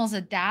how animals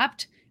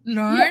adapt, Yeah,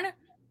 learn.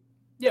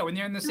 yeah. When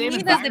they're in the To same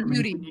me, that's the environment,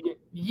 beauty. and you get,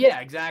 yeah,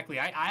 exactly.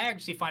 I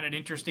actually find it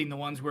interesting the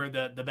ones where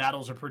the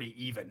battles are pretty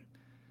even.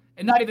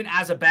 And not even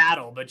as a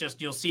battle, but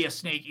just you'll see a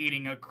snake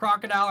eating a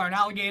crocodile or an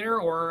alligator,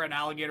 or an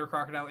alligator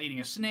crocodile eating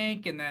a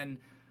snake, and then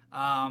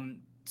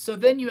so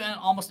then you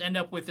almost end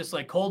up with this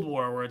like Cold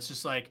War where it's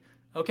just like,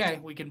 okay,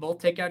 we can both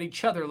take out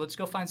each other. Let's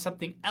go find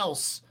something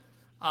else.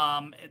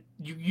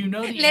 You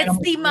know the Let's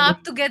animal's team really,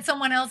 up to get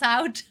someone else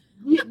out.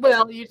 yeah,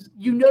 well,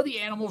 you know the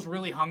animal's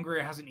really hungry.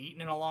 It hasn't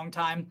eaten in a long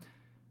time,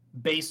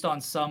 based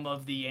on some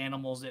of the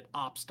animals it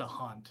opts to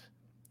hunt.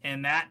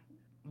 And that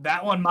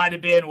one might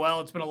have been, well,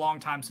 it's been a long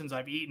time since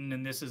I've eaten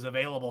and this is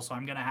available, so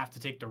I'm going to have to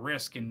take the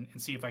risk and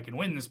see if I can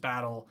win this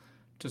battle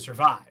to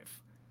survive.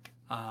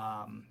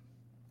 Um,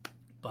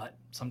 but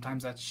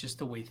sometimes that's just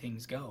the way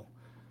things go.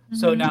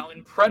 So Mhm. now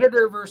in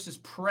Predator versus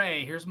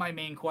Prey, here's my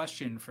main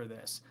question for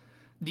this.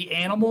 The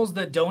animals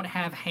that don't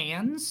have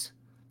hands,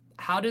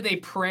 how do they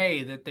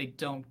pray that they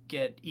don't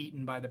get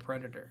eaten by the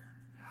predator?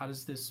 How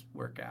does this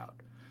work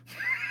out?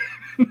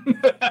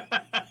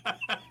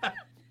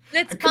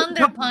 Let's I couldn't ponder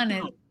help upon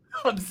it. myself.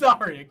 I'm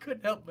sorry, I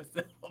couldn't help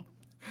myself.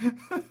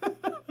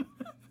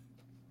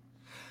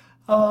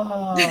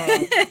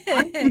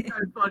 I think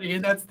I'm funny,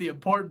 and that's the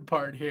important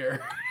part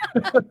here.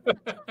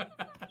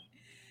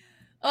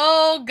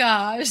 Oh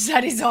gosh,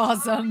 that is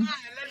awesome.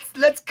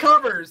 Let's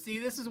cover. See,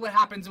 this is what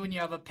happens when you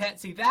have a pet.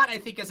 See, that I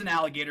think is an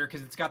alligator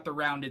because it's got the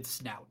rounded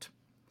snout.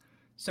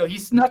 So he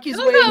snuck his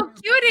Look way. how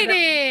cute it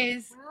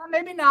is. Well,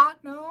 maybe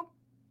not. No,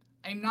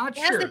 I'm not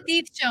It has the sure.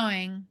 teeth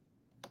showing.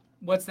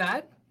 What's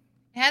that?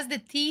 It has the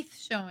teeth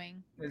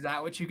showing. Is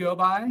that what you go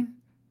by?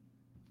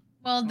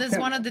 Well, that's Okay.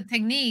 one of the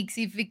techniques.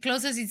 If it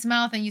closes its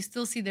mouth and you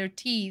still see their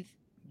teeth,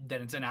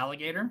 Then it's an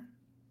alligator.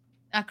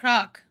 a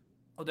croc.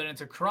 Oh, then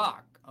it's a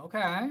croc.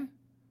 Okay.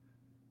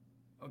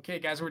 Okay,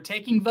 guys, we're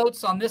taking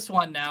votes on this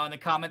one now in the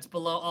comments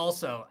below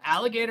also.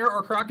 Alligator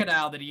or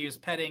crocodile that he is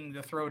petting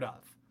the throat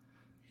of?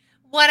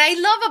 What I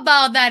love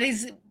about that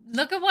is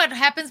look at what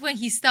happens when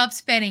he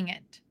stops petting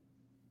it.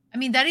 I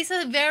mean, that is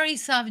a very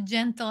soft,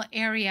 gentle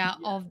area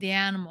Yeah. of the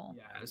animal.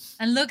 Yes.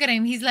 And look at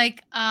him. He's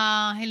like,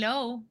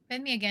 hello,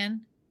 pet me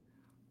again.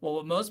 Well,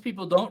 what most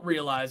people don't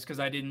realize, because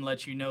I didn't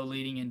let you know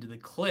leading into the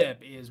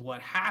clip, is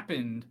what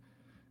happened.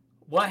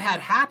 What had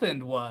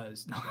happened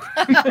was, no,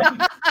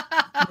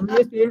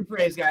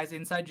 phrase, guys,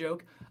 inside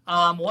joke.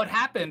 What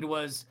happened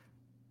was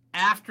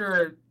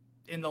after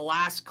in the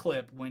last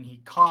clip when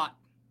he caught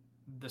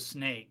the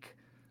snake,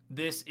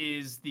 this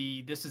is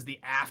the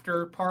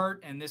after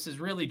part, and this is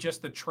really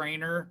just the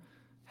trainer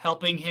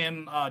helping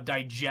him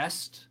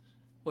digest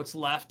what's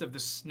left of the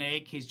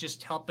snake. He's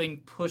just helping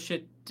push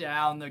it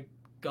down the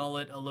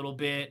gullet a little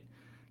bit,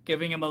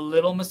 giving him a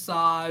little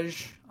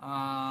massage.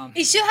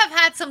 He should have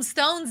had some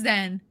stones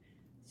then.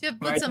 Should have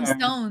put Right some there.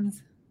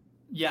 stones.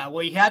 Yeah,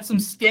 well, he had some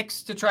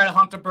sticks to try to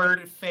hunt a bird.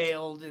 It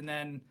failed, and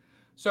then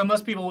so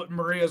most people what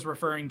Maria's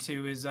referring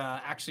to is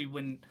actually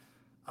when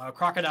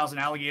crocodiles and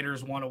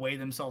alligators want to weigh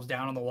themselves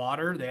down in the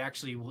water, they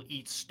actually will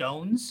eat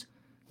stones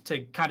to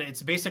kind of.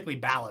 It's basically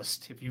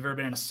ballast. If you've ever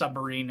been in a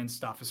submarine and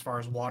stuff, as far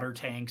as water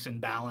tanks and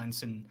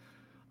balance and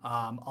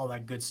all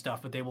that good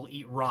stuff, but they will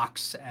eat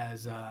rocks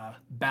as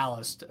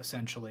ballast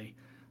essentially.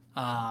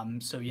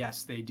 So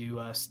yes, they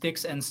do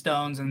sticks and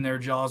stones, and their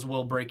jaws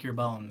will break your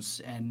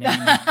bones, and then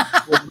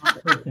will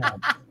not hurt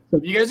them. So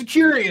if you guys are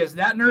curious,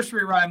 that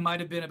nursery rhyme might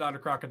have been about a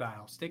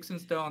crocodile. Sticks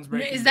and stones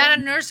breaking Is that a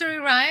bones. nursery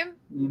rhyme?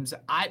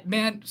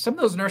 Man, some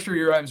of those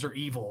nursery rhymes are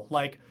evil.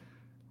 Like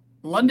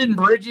London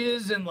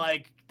Bridges and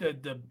like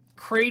the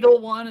Cradle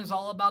one is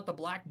all about the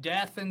Black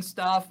Death and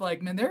stuff.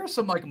 Like, man, there are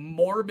some like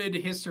morbid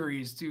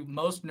histories to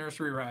most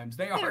nursery rhymes.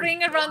 They The are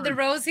ring around the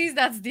rosies?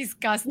 That's yeah,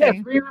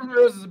 disgusting. Three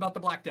Roses about the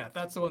Black Death.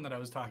 That's the one that I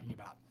was talking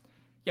about.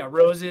 Yeah,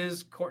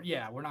 roses.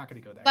 Yeah, we're not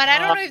going to go there. But I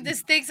don't know if the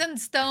sticks and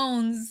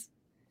stones.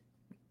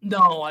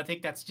 No, I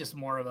think that's just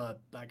more of a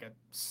like a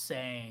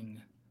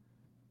saying.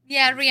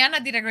 Yeah,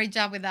 Rihanna did a great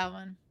job with that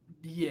one.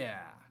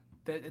 Yeah,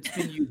 that it's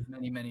been used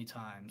many, many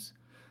times.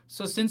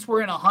 So since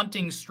we're in a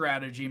hunting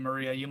strategy,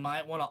 Maria, you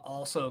might want to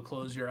also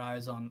close your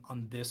eyes on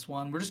this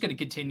one. We're just going to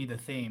continue the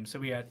theme. So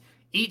we got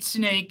eat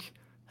snake,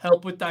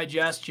 help with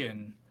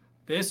digestion.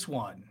 This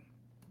one,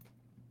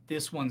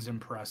 this one's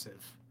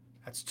impressive.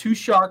 That's two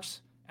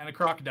sharks and a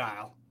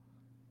crocodile.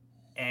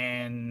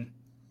 And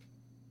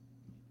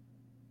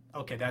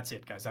okay, that's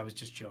it, guys. I was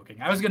just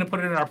joking. I was going to put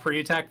it in our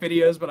pre-attack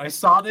videos, but I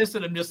saw this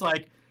and I'm just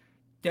like,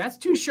 that's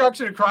two sharks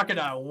and a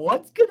crocodile.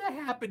 What's going to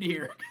happen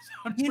here?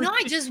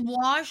 I just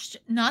watched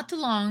not too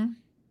long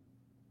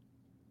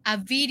a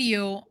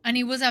video, and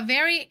it was a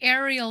very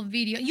aerial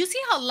video. You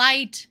see how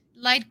light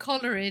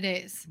color it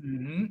is.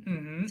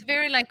 It's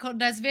very light color.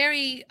 That's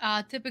very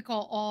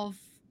typical of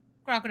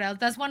crocodiles.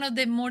 That's one of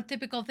the more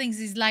typical things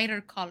is lighter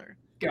color.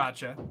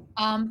 Gotcha.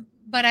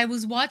 But I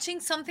was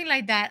watching something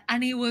like that,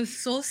 and it was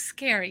so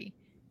scary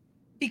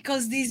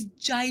because this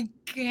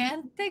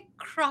gigantic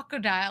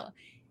crocodile,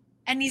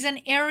 and it's an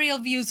aerial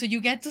view, so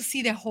you get to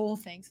see the whole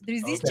thing. So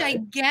there's this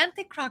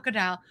gigantic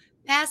crocodile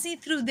passing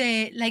through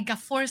like a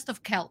forest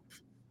of kelp.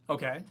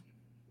 Okay.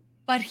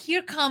 But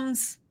here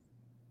comes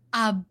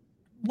a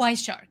white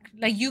shark.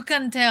 Like you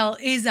can tell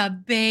is a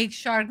big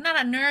shark, not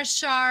a nurse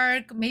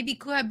shark, maybe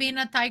could have been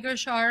a tiger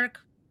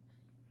shark.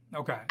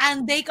 Okay.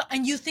 And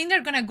you think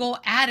they're gonna go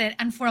at it,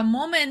 and for a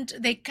moment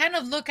they kind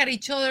of look at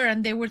each other,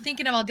 and they were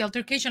thinking about the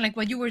altercation, like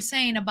what you were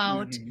saying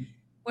about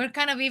we're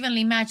kind of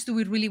evenly matched. Do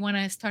we really want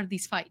to start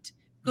this fight?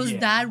 Because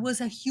that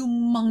was a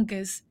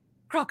humongous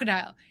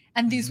crocodile,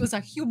 and this was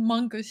a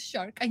humongous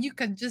shark, and you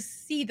can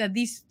just see that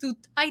these two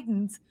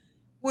titans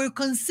were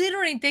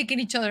considering taking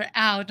each other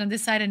out and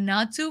decided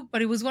not to.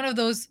 But it was one of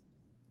those.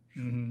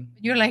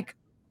 You're like,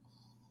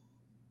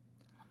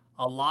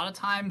 a lot of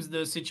times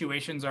those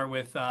situations are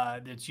with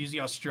it's usually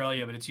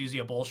Australia, but it's usually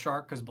a bull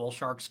shark because bull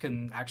sharks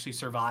can actually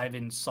survive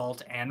in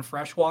salt and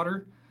fresh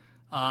water.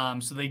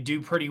 So they do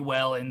pretty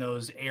well in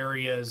those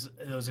areas,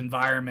 those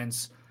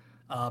environments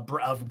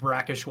of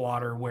brackish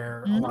water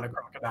where a lot of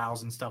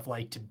crocodiles and stuff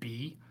like to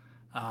be.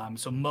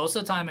 So most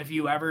of the time, if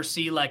you ever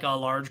see like a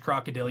large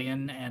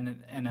crocodilian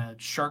and a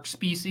shark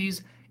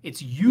species,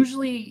 it's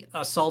usually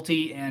a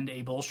salty and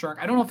a bull shark.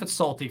 I don't know if it's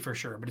salty for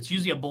sure, but it's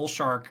usually a bull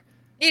shark.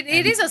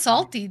 It is a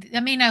salty. I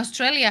mean,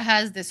 Australia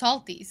has the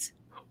salties.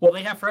 Well,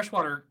 they have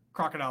freshwater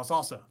crocodiles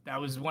also. That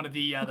was one of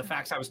the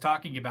facts I was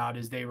talking about.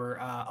 Is they were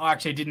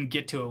actually I didn't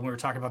get to it when we were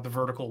talking about the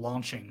vertical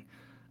launching.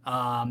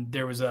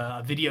 There was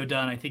a video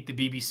done. I think the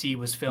BBC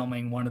was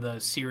filming one of the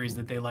series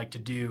that they like to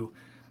do,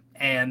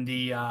 and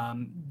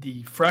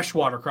the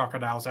freshwater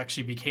crocodiles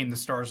actually became the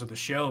stars of the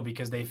show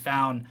because they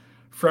found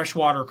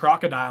freshwater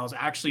crocodiles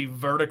actually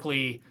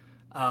vertically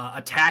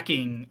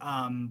attacking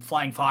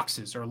flying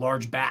foxes or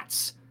large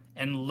bats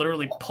and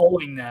literally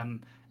pulling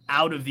them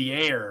out of the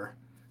air.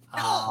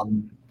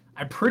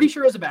 I'm pretty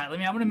sure it was a bat. I'm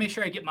going to make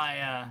sure I get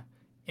my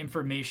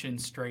information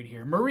straight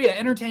here. Maria,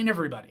 entertain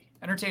everybody.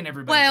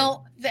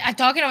 Well,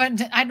 talking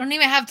about, I don't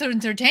even have to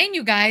entertain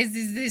you guys.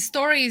 This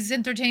story is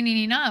entertaining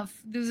enough.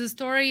 There's a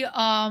story.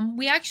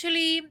 We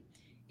actually,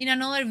 in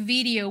another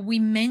video, we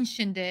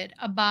mentioned it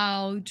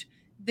about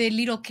the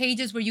little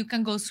cages where you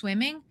can go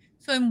swimming.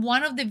 So in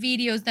one of the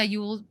videos that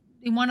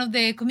in one of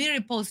the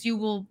community posts, you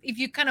will, if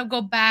you kind of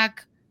go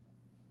back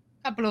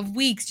a couple of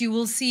weeks, you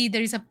will see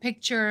there is a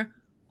picture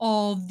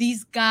of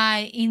this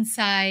guy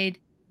inside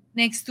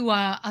next to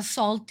a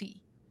salty.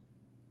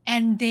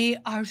 And they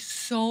are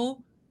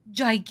so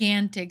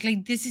gigantic.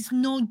 Like, this is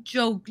no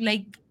joke.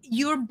 Like,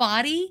 your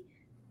body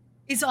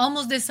is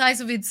almost the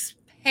size of its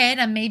head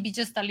and maybe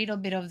just a little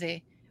bit of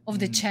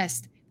the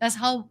chest. That's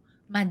how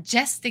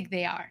majestic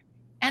they are.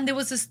 And there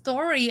was a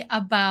story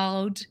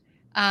about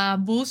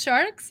bull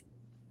sharks,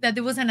 that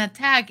there was an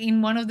attack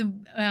in one of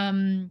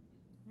the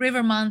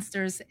River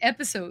Monsters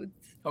episodes.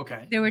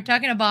 Okay. They were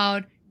talking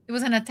about it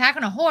was an attack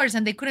on a horse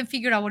and they couldn't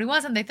figure out what it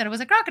was and they thought it was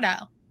a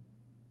crocodile.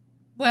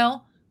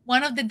 Well,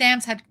 one of the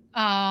dams had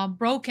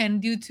broken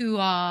due to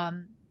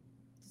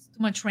too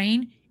much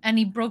rain, and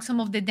it broke some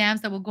of the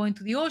dams that were going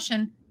to the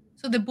ocean.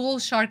 So the bull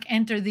shark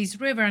entered this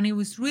river, and it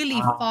was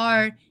really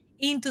far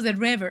into the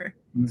river.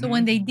 So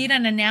when they did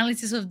an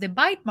analysis of the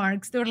bite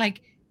marks, they were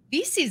like,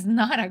 "This is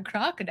not a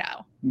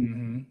crocodile.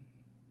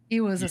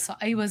 It was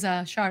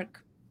a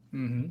shark."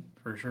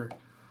 For sure.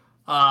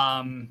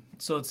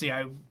 So let's see.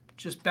 I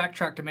just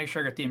backtracked to make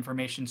sure I got the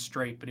information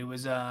straight, but it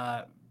was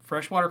a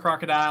freshwater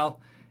crocodile,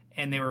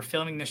 and they were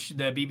filming the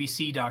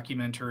BBC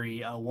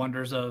documentary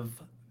 "Wonders of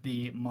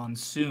the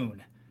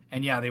Monsoon,"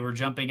 and yeah, they were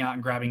jumping out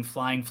and grabbing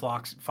flying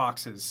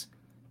foxes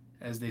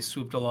as they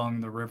swooped along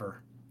the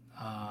river.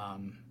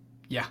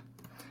 Yeah.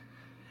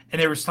 And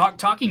they were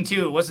talking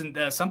too. It wasn't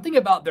something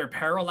about their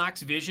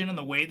parallax vision and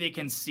the way they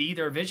can see.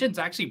 Their vision's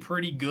actually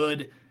pretty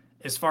good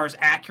as far as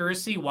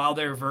accuracy while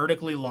they're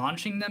vertically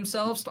launching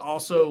themselves to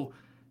also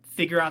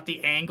figure out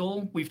the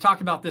angle. We've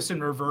talked about this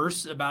in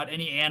reverse about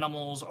any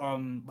animals,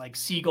 like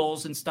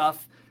seagulls and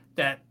stuff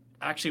that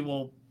actually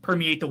will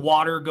permeate the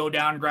water, go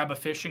down, grab a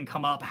fish, and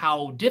come up.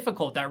 How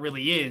difficult that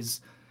really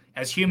is.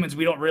 As humans,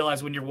 we don't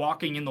realize when you're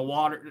walking in the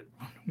water.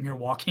 You're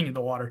walking in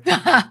the water.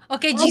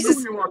 Okay, Jesus.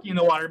 When you're walking in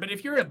the water, but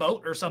if you're in a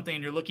boat or something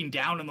and you're looking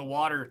down in the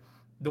water,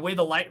 the way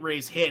the light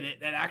rays hit it,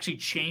 it actually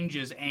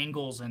changes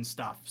angles and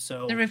stuff.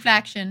 So the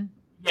reflection.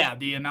 Yeah,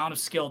 the amount of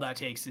skill that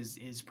takes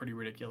is pretty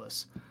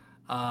ridiculous.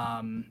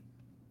 Yeah.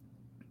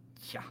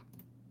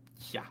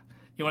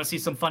 You want to see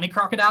some funny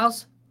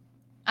crocodiles?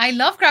 I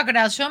love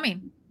crocodiles. Show me.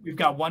 We've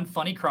got one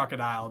funny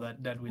crocodile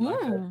that we like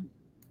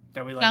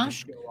to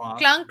show off.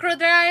 Clown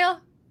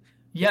crocodile.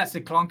 Yes,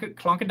 a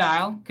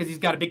cloncodile, because he's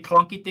got a big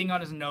clunky thing on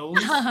his nose.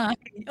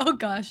 Oh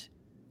gosh.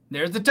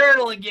 There's the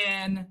turtle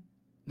again.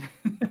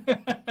 Look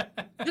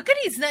at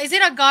his. Is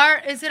it a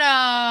gar? Is it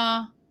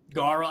a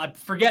Garl? I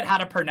forget how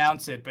to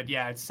pronounce it, but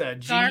yeah, it's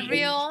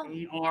Garrial.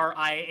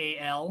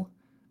 G-A-R-I-A-L.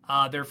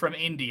 They're from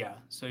India,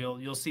 so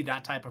you'll see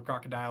that type of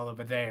crocodile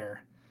over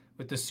there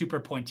with the super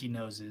pointy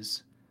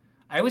noses.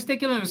 I always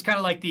think of them as kind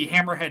of like the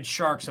hammerhead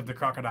sharks of the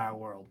crocodile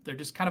world. They're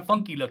just kind of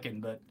funky looking,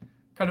 but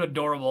kind of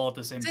adorable at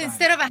the same time. So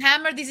instead of a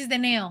hammer, this is the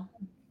nail.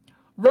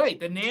 Right,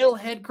 the nail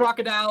head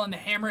crocodile and the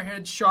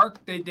hammerhead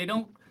shark. They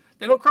don't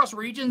cross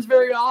regions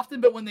very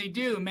often, but when they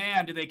do,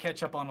 man, do they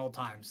catch up on old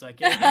times.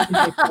 Like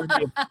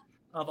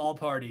of all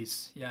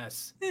parties,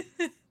 yes.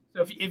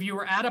 So if you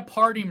were at a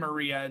party,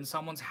 Maria, in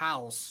someone's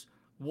house,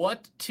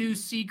 what two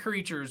sea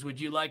creatures would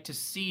you like to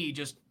see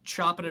just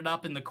chopping it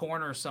up in the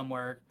corner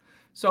somewhere?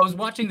 So I was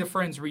watching the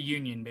Friends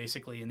reunion,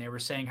 basically, and they were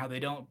saying how they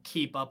don't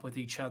keep up with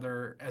each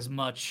other as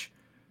much,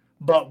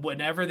 but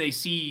whenever they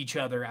see each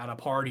other at a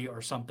party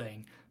or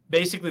something,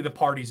 basically the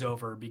party's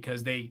over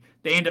because they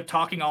end up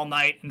talking all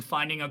night and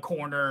finding a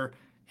corner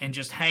and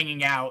just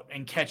hanging out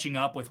and catching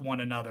up with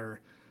one another.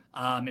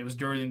 It was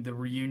during the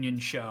reunion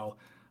show.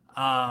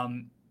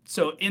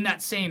 So in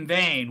that same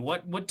vein,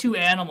 what two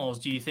animals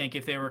do you think,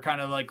 if they were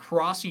kind of like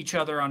cross each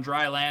other on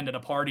dry land at a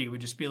party, would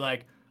just be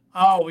like,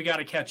 oh, we got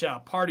to catch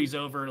up. Party's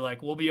over.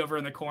 Like, we'll be over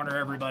in the corner,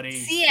 everybody.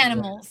 Sea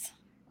animals.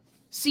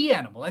 Sea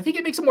animal. I think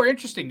it makes it more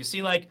interesting to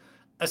see like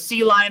a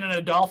sea lion and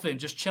a dolphin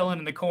just chilling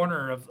in the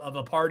corner of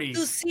a party.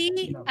 To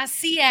see a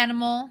sea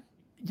animal.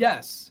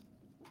 Yes.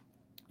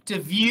 To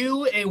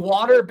view a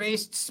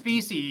water-based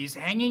species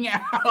hanging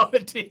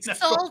out.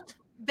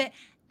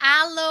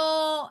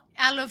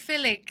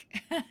 Allophilic.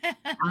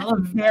 Aloe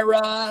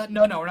vera.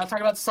 No, we're not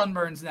talking about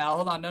sunburns now.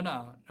 Hold on.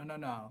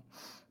 No.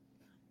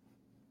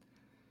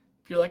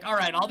 You're like, all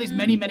right, all these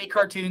many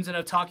cartoons and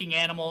of talking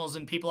animals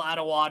and people out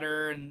of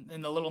water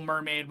and the Little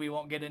Mermaid, we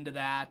won't get into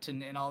that,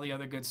 and all the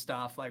other good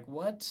stuff. Like,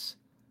 what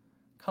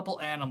couple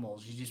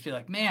animals? You just be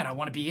like, man, I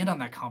want to be in on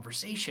that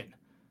conversation.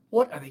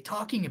 What are they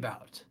talking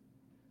about?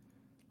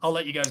 I'll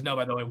let you guys know,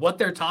 by the way. What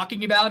they're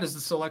talking about is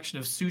the selection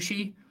of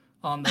sushi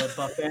on the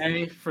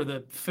buffet for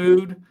the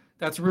food.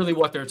 That's really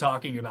what they're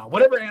talking about.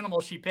 Whatever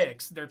animal she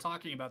picks, they're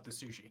talking about the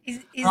sushi.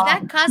 Is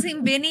that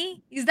Cousin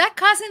Vinny? Is that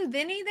Cousin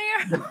Vinny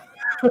there?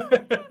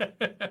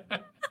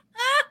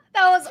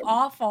 That was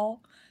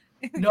awful.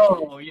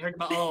 No, you're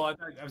talking about,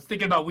 I was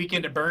thinking about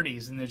Weekend at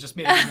Bernie's, and they're just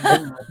made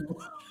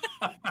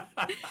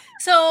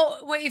So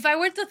if I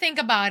were to think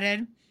about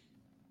it,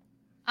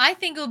 I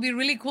think it would be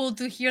really cool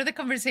to hear the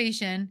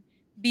conversation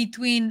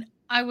between,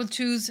 I will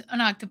choose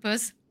an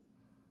octopus.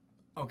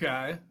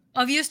 Okay.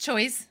 Obvious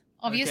choice.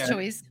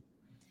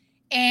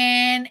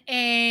 And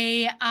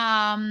a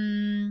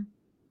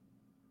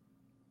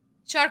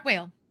shark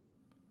whale.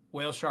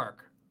 Whale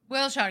shark.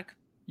 Whale shark.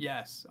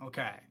 Yes.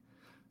 Okay.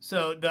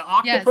 So the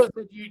octopus,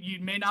 you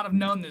may not have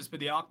known this,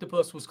 but the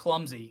octopus was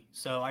clumsy.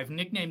 So I've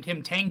nicknamed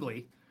him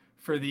Tangly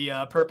for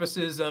the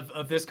purposes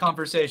of this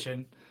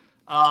conversation.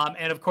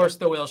 And of course,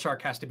 the whale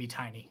shark has to be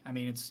tiny. I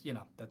mean, it's,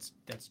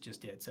 that's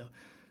just it.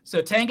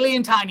 So Tangly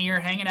and Tiny are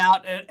hanging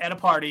out at a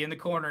party in the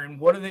corner, and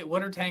what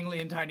are Tangly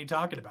and Tiny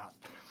talking about?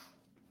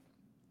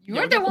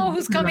 You're the one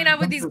who's coming up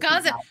with these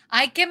concepts.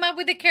 I came up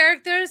with the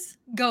characters.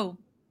 Go.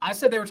 I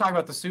said they were talking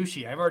about the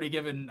sushi. I've already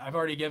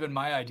given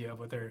my idea of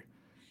what they're,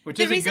 which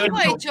The isn't reason good.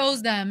 why I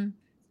chose them,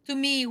 to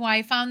me, why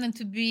I found them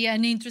to be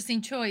an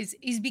interesting choice,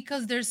 is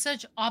because they're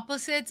such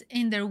opposites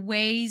in their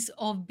ways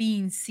of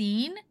being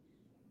seen,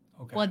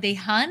 what Okay. they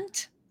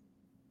hunt,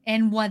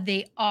 and what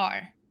they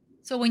are.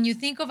 So when you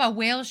think of a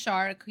whale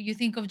shark, you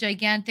think of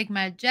gigantic,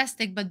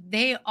 majestic, but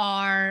they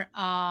are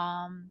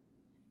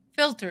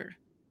filtered.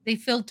 They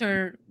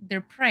filter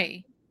their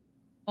prey.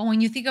 But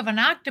when you think of an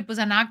octopus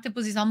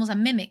is almost a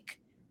mimic.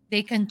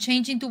 They can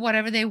change into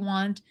whatever they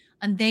want,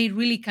 and they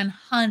really can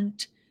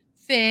hunt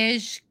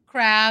fish,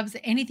 crabs,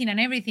 anything and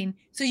everything.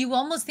 So you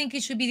almost think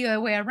it should be the other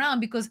way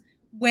around, because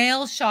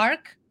whale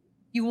shark,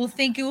 you will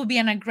think it will be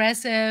an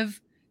aggressive,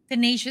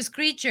 tenacious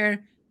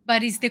creature,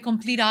 but it's the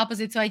complete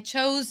opposite. So I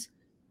chose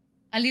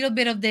a little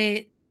bit of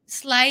the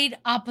slight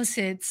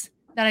opposites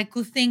that I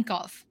could think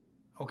of.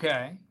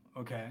 Okay.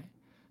 Okay.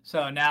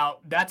 So now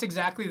that's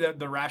exactly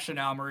the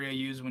rationale Maria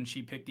used when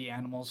she picked the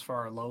animals for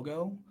our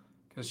logo.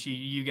 Because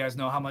you guys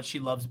know how much she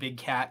loves big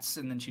cats,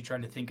 and then she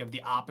tried to think of the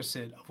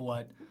opposite of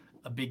what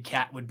a big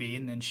cat would be,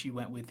 and then she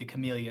went with the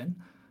chameleon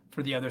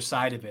for the other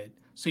side of it.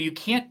 So you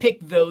can't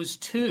pick those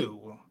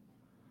two.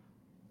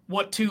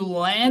 What two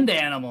land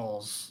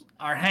animals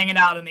are hanging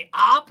out in the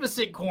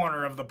opposite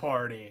corner of the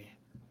party,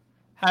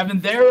 having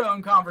their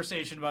own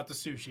conversation about the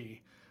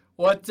sushi?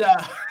 What?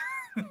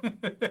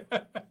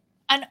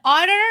 An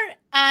otter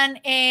and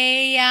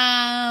a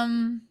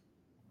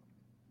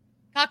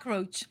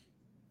cockroach.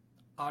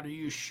 Are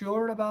you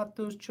sure about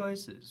those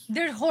choices?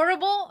 They're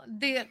horrible.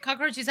 The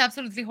cockroach is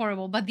absolutely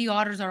horrible, but the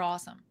otters are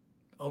awesome.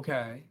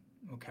 Okay.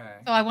 Okay.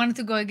 So I wanted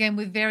to go again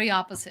with very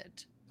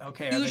opposite.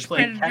 Okay. Are they Huge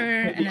playing catch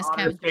predator with and the a otter's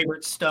scavenger.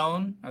 favorite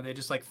stone? Are they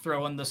just like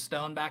throwing the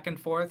stone back and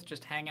forth,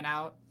 just hanging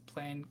out,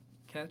 playing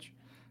catch?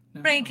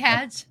 No? Brain Okay.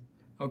 catch.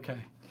 Okay.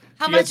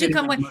 How So you guys much you didn't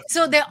come have with? much.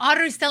 So the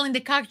otter is telling the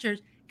cockroach,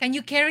 "Can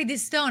you carry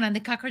this stone?" And the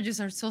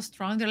cockroaches are so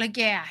strong. They're like,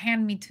 "Yeah,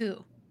 hand me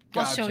two.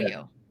 I'll show Gotcha.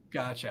 you."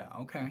 Gotcha.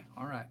 Okay.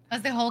 All right.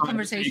 That's the whole Just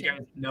so you conversation.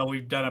 guys know,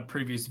 we've done a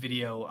previous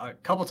video. A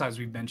couple times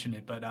we've mentioned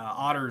it, but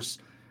otters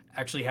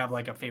actually have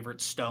like a favorite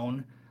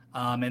stone,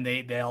 and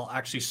they'll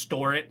actually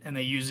store it and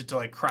they use it to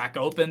like crack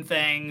open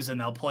things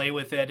and they'll play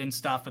with it and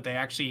stuff. But they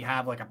actually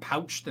have like a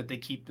pouch that they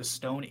keep the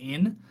stone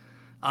in.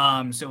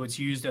 So it's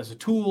used as a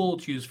tool.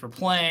 It's used for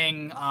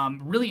playing.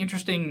 Really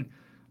interesting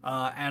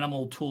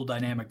animal tool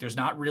dynamic. There's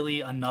not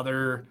really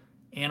another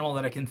animal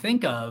that I can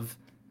think of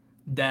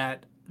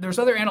that. There's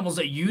other animals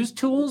that use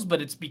tools,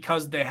 but it's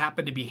because they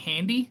happen to be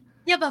handy.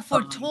 Yeah, but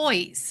for Um,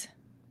 toys.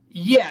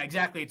 yeah,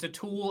 exactly. It's a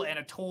tool and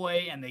a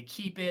toy, and they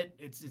keep it.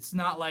 It's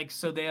not like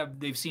so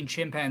they've seen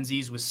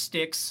chimpanzees with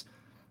sticks,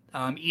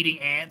 eating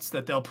ants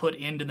that they'll put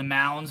into the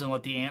mounds and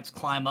let the ants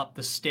climb up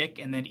the stick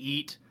and then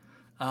eat.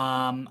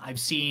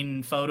 I've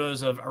seen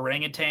photos of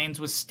orangutans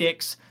with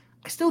sticks.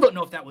 I still don't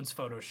know if that one's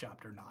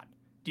photoshopped or not.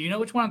 Do you know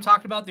which one I'm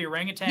talking about? The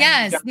orangutan.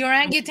 Yes, the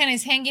orangutan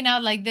is hanging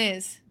out like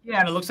this,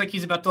 Yeah, and it looks like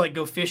he's about to like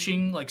go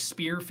fishing, like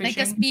spear like a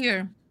fishing.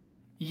 spear.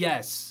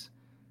 Yes.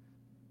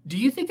 Do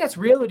you think that's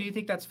real or do you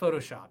think that's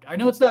photoshopped? I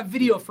know it's not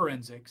video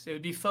forensics. It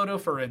would be photo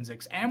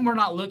forensics, and we're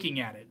not looking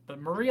at it. But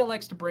Maria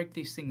likes to break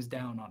these things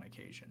down on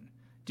occasion.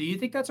 Do you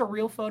think that's a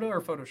real photo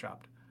or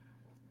photoshopped?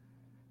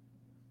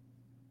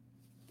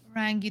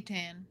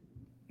 Orangutan.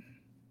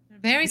 They're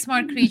very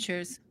smart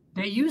creatures.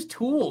 They use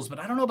tools, but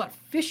I don't know about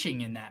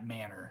fishing in that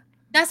manner.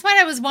 That's what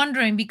I was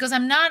wondering, because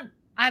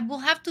I will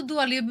have to do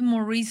a little bit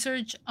more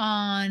research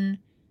on,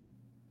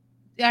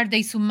 are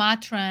they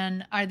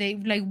Sumatran? Are they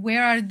like,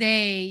 where are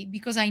they?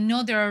 Because I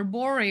know they're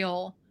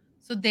arboreal,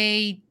 so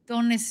they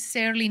don't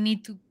necessarily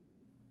need to.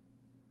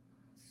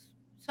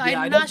 So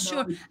Yeah, I I'm not don't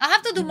know. sure. I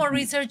have to do more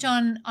research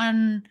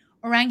on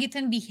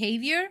orangutan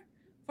behavior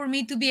for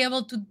me to be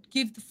able to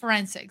give the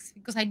forensics,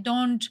 because I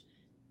don't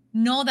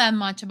know that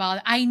much about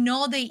it. I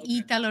know they Okay.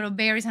 eat a lot of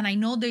berries, and I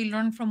know they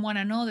learn from one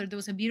another. There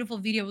was a beautiful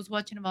video I was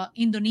watching about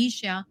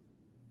Indonesia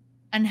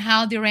and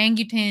how the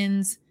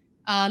orangutans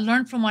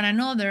learn from one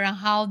another, and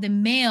how the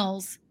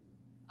males,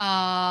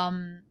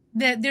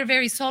 they're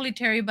very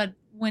solitary, but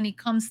when it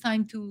comes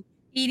time to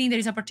eating, there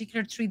is a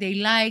particular tree they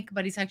like,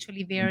 but it's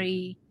actually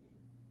very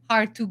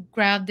hard to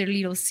grab their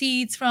little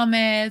seeds from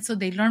it. So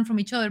they learn from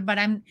each other,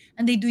 and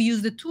they do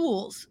use the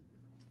tools.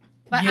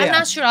 But I'm Yeah.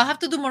 not sure. I'll have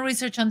to do more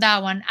research on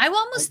that one. I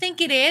almost think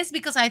it is,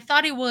 because I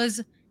thought it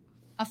was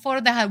a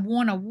photo that had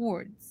won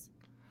awards.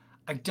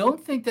 I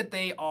don't think that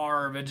they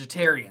are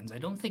vegetarians. I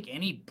don't think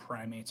any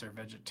primates are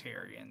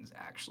vegetarians,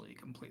 actually,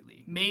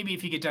 completely. Maybe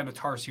if you get down to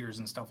tarsiers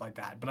and stuff like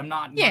that, but I'm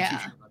not too Yeah.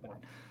 sure about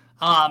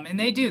that. And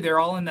they do. They're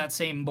all in that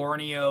same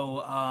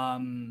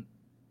Borneo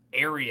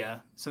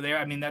area. So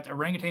I mean, that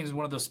orangutan is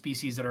one of those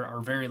species that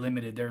are very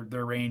limited.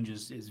 Their range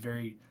is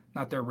very,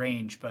 not their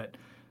range, but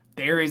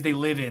the areas they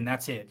live in,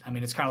 that's it. I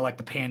mean, it's kind of like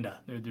the panda.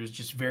 There's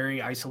just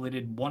very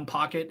isolated one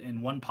pocket,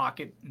 and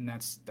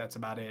that's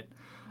about it.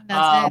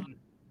 That's it.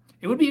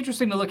 It would be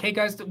interesting to look. Hey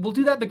guys, we'll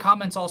do that in the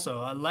comments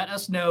also. Let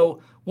us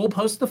know. We'll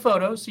post the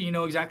photo so you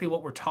know exactly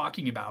what we're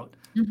talking about.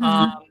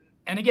 Mhm.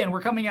 And again,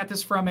 we're coming at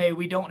this from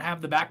we don't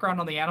have the background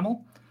on the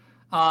animal.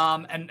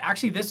 And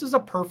actually, this is a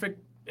perfect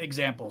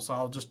example. So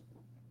I'll just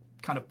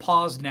kind of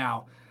pause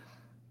now.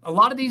 A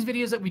lot of these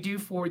videos that we do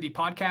for the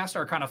podcast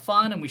are kind of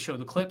fun, and we show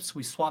the clips,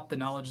 we swap the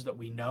knowledge that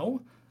we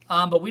know,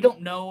 but we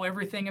don't know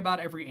everything about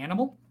every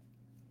animal.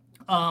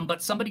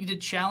 But somebody did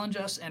challenge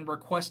us and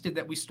requested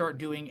that we start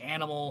doing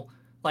animal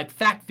like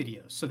fact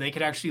videos so they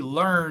could actually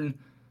learn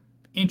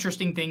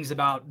interesting things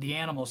about the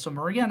animal. So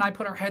Maria and I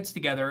put our heads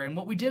together, and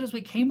what we did is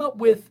we came up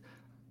with,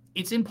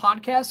 it's in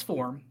podcast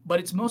form,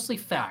 but it's mostly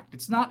fact.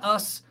 It's not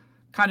us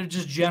kind of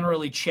just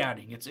generally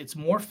chatting. It's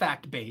more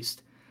fact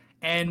based.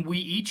 And we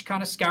each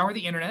kind of scour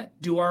the internet,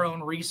 do our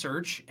own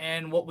research,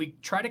 and what we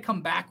try to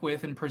come back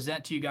with and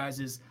present to you guys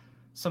is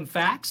some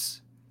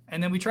facts,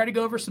 and then we try to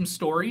go over some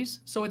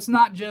stories. So it's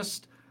not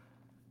just,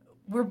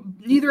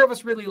 neither of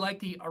us really like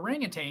the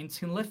orangutans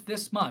can lift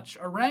this much,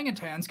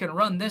 orangutans can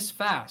run this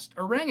fast,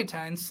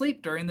 orangutans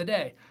sleep during the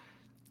day.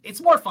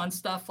 It's more fun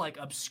stuff like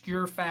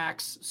obscure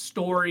facts,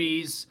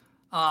 stories,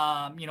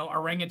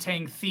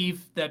 orangutan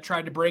thief that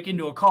tried to break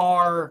into a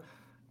car,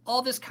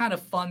 all this kind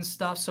of fun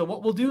stuff. So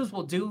what we'll do is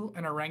we'll do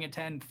an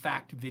orangutan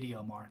fact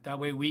video, Mar. That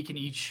way we can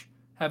each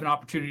have an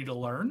opportunity to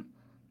learn.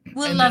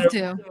 We'd love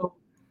to.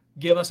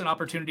 Give us an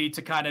opportunity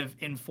to kind of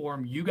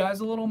inform you guys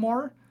a little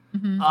more.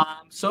 Mm-hmm.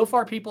 So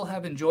far, people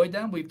have enjoyed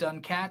them. We've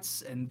done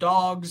cats and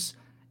dogs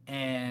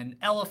and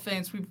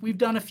elephants. We've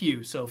done a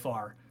few so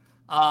far.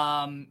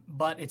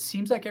 But it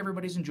seems like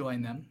everybody's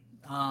enjoying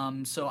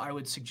them. So I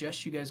would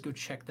suggest you guys go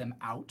check them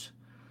out.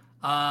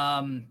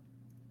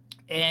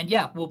 And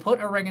yeah, we'll put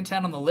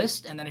orangutan on the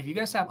list. And then if you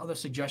guys have other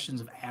suggestions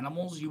of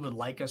animals you would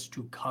like us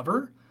to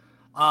cover,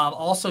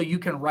 also you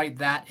can write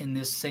that in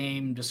this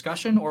same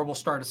discussion, or we'll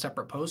start a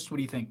separate post. What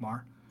do you think,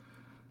 Mar?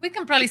 We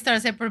can probably start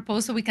a separate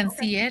post so we can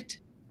see it.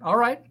 All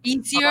right.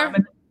 Easier.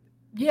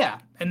 Yeah.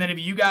 And then if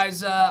you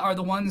guys are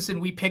the ones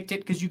and we picked it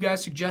because you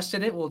guys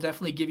suggested it, we'll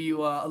definitely give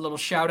you a little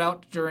shout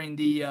out during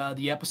the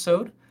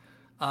episode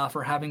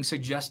for having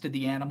suggested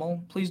the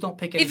animal. Please don't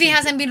pick anything. If it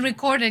hasn't been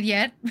recorded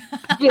yet.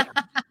 Yeah.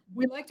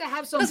 We like to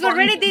have some. Because we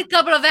already did a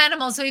couple of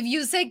animals. So if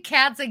you say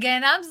cats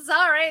again, I'm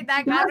sorry,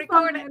 that got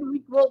recorded.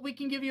 We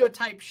can give you a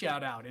type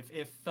shout out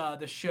if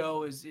the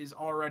show is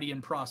already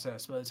in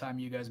process by the time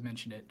you guys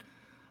mentioned it.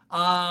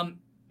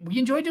 We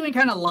enjoy doing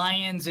kind of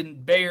lions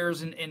and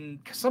bears and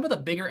some of the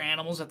bigger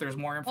animals that there's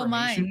more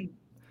information.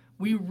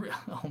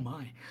 Oh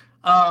my.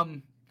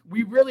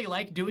 We really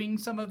like doing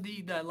some of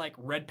the like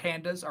red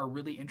pandas are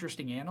really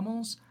interesting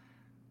animals.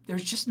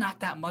 There's just not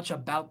that much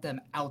about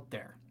them out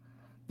there.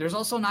 There's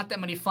also not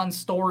that many fun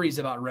stories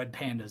about red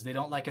pandas. They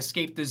don't like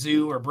escape the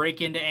zoo or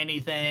break into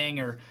anything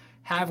or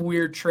have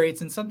weird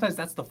traits. And sometimes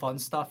that's the fun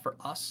stuff for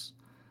us.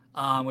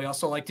 We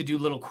also like to do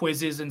little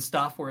quizzes and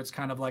stuff where it's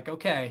kind of like,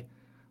 okay,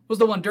 was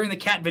the one during the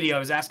cat video I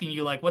was asking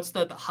you, like, what's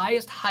the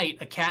highest height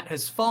a cat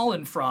has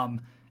fallen from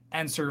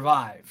and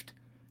survived?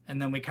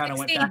 And then we kind of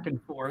went back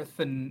and forth.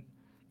 And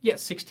yeah,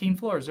 16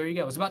 floors. There you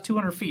go. It was about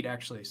 200 feet,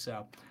 actually.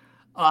 So,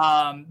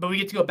 but we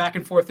get to go back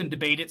and forth and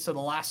debate it. So the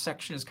last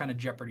section is kind of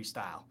Jeopardy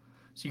style.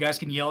 So you guys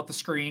can yell at the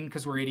screen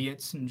because we're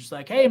idiots and just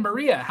like, hey,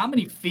 Maria, how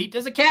many feet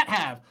does a cat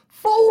have?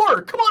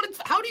 4. Come on.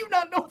 How do you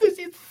not know this?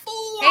 It's 4.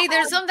 Hey,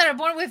 there's some that are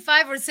born with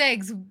 5 or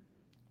 6.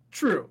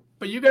 True.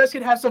 But you guys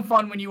can have some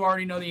fun when you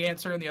already know the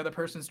answer and the other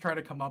person's trying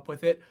to come up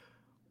with it.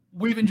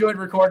 We've enjoyed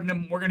recording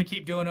them. We're going to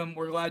keep doing them.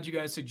 We're glad you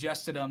guys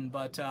suggested them,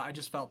 but I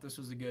just felt this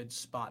was a good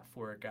spot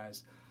for it,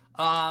 guys.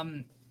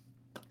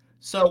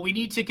 So we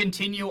need to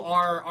continue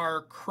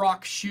our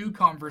Croc shoe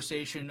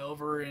conversation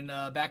over in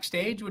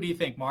backstage. What do you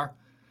think, Mar?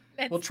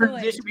 We'll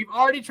transition. We've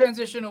already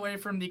transitioned away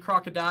from the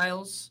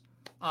crocodiles.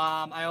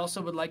 I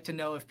also would like to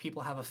know if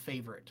people have a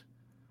favorite.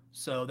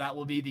 So that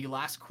will be the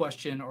last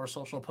question or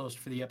social post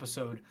for the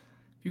episode.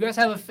 If you guys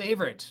have a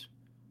favorite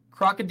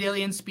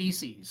crocodilian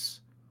species,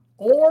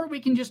 or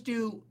we can just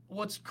do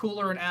what's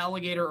cooler, an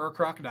alligator or a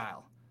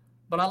crocodile.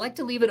 But I like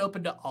to leave it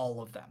open to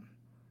all of them.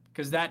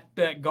 Because that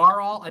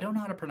Garal, I don't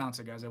know how to pronounce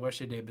it, guys. I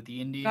wish I did, but the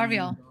Indian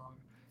Garvial. dog.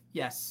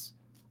 Yes.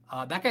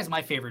 That guy's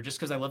my favorite just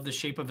because I love the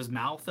shape of his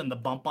mouth and the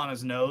bump on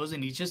his nose,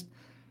 and he's just...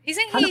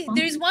 Isn't he...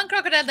 There's one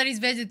crocodile that is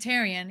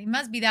vegetarian. It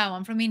must be that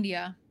one from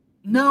India.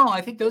 No, I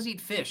think those eat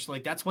fish.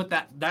 Like, that's what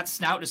that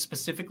snout is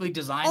specifically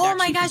designed. Oh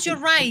my gosh, you're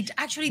right.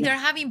 Actually, they're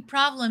having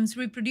problems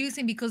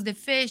reproducing because the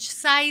fish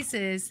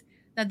sizes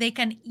that they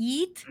can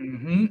eat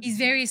is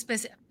very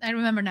specific. I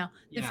remember now.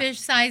 The fish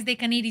size they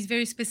can eat is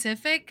very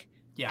specific.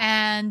 Yeah.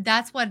 And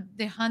that's what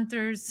the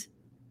hunters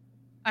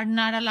are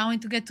not allowing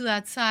to get to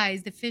that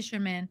size, the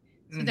fishermen.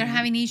 So they're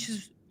having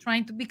issues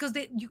trying to, because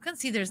you can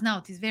see their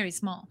snout is very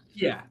small.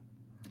 Yeah.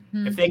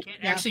 If they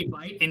can't actually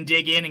bite and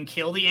dig in and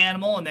kill the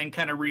animal and then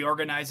kind of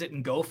reorganize it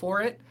and go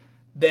for it,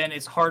 then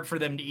it's hard for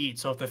them to eat.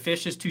 So if the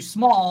fish is too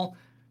small,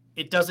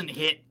 it doesn't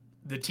hit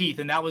the teeth.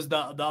 And that was the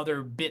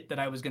other bit that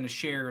I was going to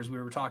share as we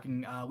were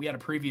talking. We had a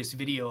previous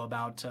video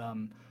about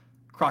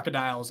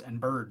crocodiles and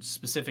birds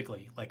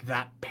specifically, like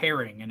that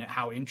pairing and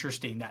how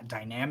interesting that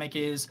dynamic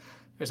is.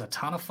 There's a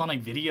ton of funny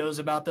videos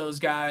about those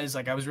guys.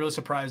 Like, I was really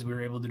surprised we were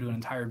able to do an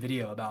entire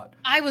video about.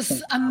 I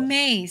was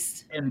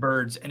amazed. And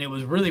birds, and it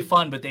was really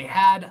fun. But they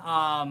had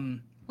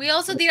We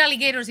also did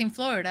alligators in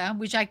Florida,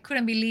 which I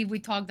couldn't believe we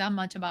talked that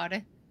much about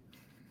it.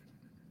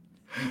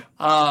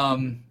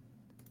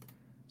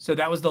 So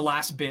that was the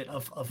last bit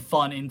of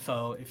fun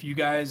info. If you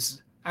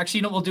guys actually,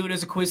 you know, we'll do it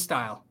as a quiz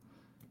style.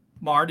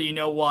 Mar, do you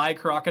know why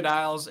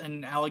crocodiles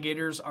and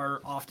alligators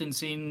are often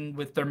seen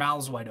with their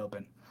mouths wide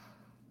open?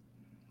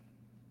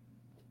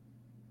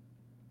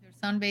 They're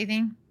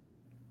sunbathing.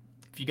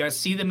 If you guys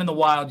see them in the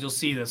wild, you'll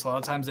see this. A lot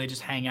of times they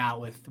just hang out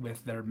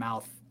with their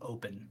mouth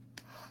open.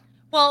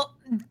 Well,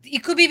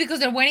 it could be because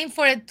they're waiting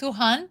for it to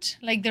hunt,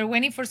 like they're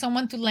waiting for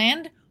someone to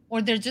land,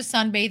 or they're just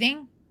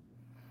sunbathing.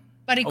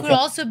 But it could Okay.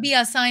 also be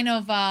a sign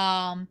of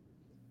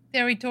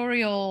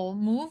territorial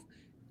move.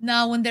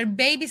 Now, when they're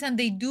babies and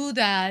they do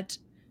that,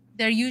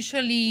 they're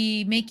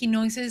usually making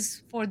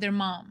noises for their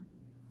mom.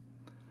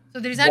 So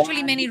there's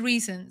actually many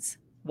reasons.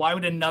 Why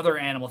would another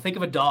animal, think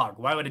of a dog,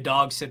 why would a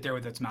dog sit there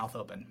with its mouth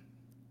open?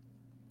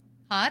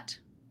 Hot.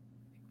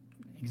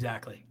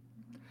 Exactly.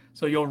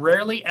 So you'll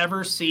rarely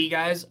ever see,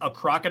 guys, a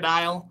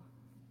crocodile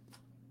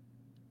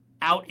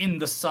out in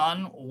the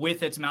sun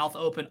with its mouth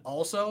open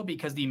also,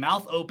 because the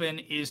mouth open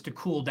is to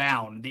cool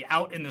down. The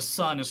out in the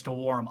sun is to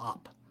warm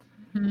up.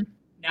 Mm-hmm.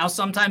 Now,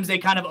 sometimes they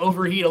kind of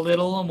overheat a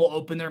little and will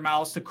open their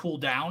mouths to cool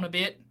down a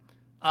bit,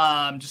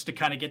 just to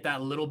kind of get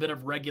that little bit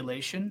of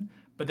regulation.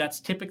 But that's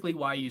typically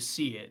why you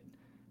see it.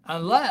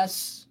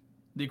 Unless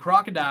the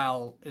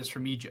crocodile is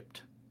from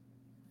Egypt.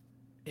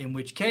 In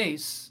which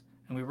case,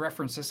 and we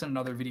referenced this in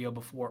another video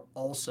before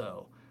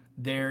also,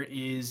 there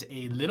is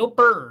a little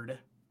bird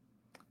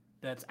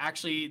that's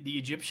actually the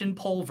Egyptian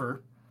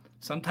plover,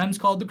 sometimes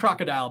called the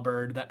crocodile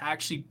bird, that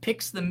actually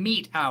picks the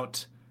meat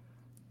out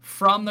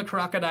from the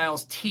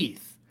crocodile's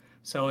teeth.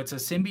 So it's a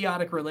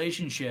symbiotic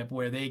relationship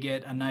where they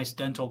get a nice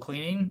dental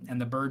cleaning and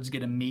the birds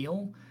get a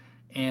meal.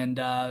 And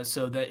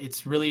so that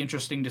it's really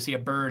interesting to see a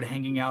bird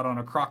hanging out on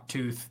a croc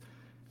tooth,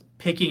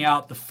 picking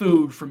out the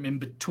food from in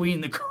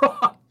between the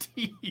croc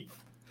teeth.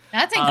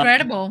 That's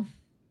incredible.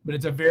 But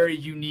it's a very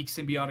unique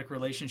symbiotic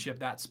relationship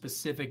that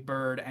specific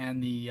bird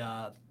and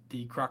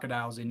the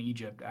crocodiles in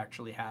Egypt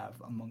actually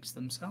have amongst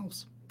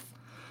themselves.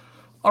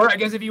 All right,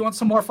 guys, if you want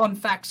some more fun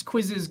facts,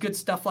 quizzes, good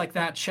stuff like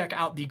that, check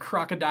out the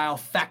crocodile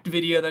fact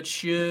video. Not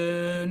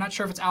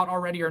sure if it's out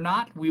already or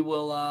not. We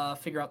will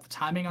figure out the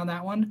timing on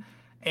that one.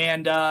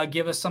 And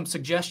give us some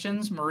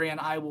suggestions. Maria and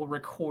I will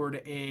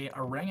record a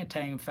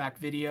orangutan fact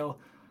video.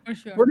 For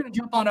sure. We're going to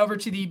jump on over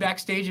to the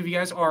backstage. If you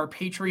guys are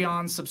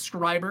Patreon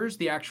subscribers,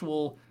 the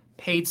actual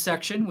paid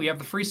section. We have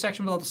the free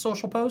section with all the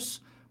social posts.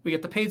 We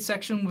get the paid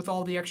section with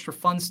all the extra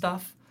fun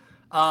stuff.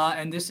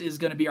 And this is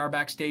going to be our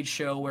backstage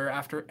show where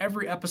after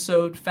every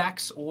episode,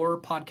 facts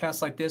or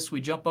podcasts like this, we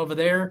jump over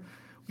there.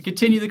 We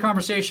continue the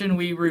conversation.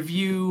 We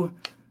review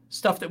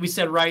stuff that we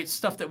said right,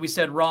 stuff that we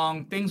said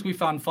wrong, things we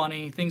found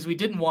funny, things we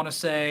didn't want to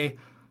say,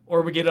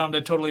 or we get onto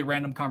totally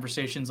random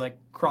conversations like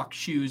croc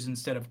shoes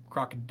instead of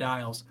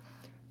crocodiles.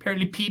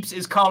 Apparently Peeps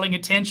is calling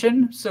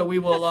attention, so we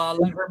will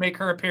let her make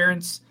her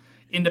appearance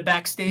in the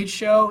backstage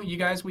show. You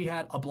guys, we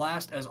had a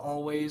blast as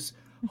always.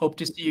 Hope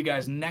to see you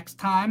guys next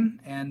time,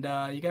 and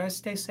you guys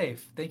stay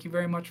safe. Thank you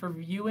very much for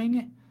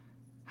viewing.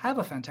 Have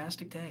a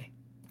fantastic day.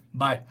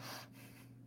 Bye.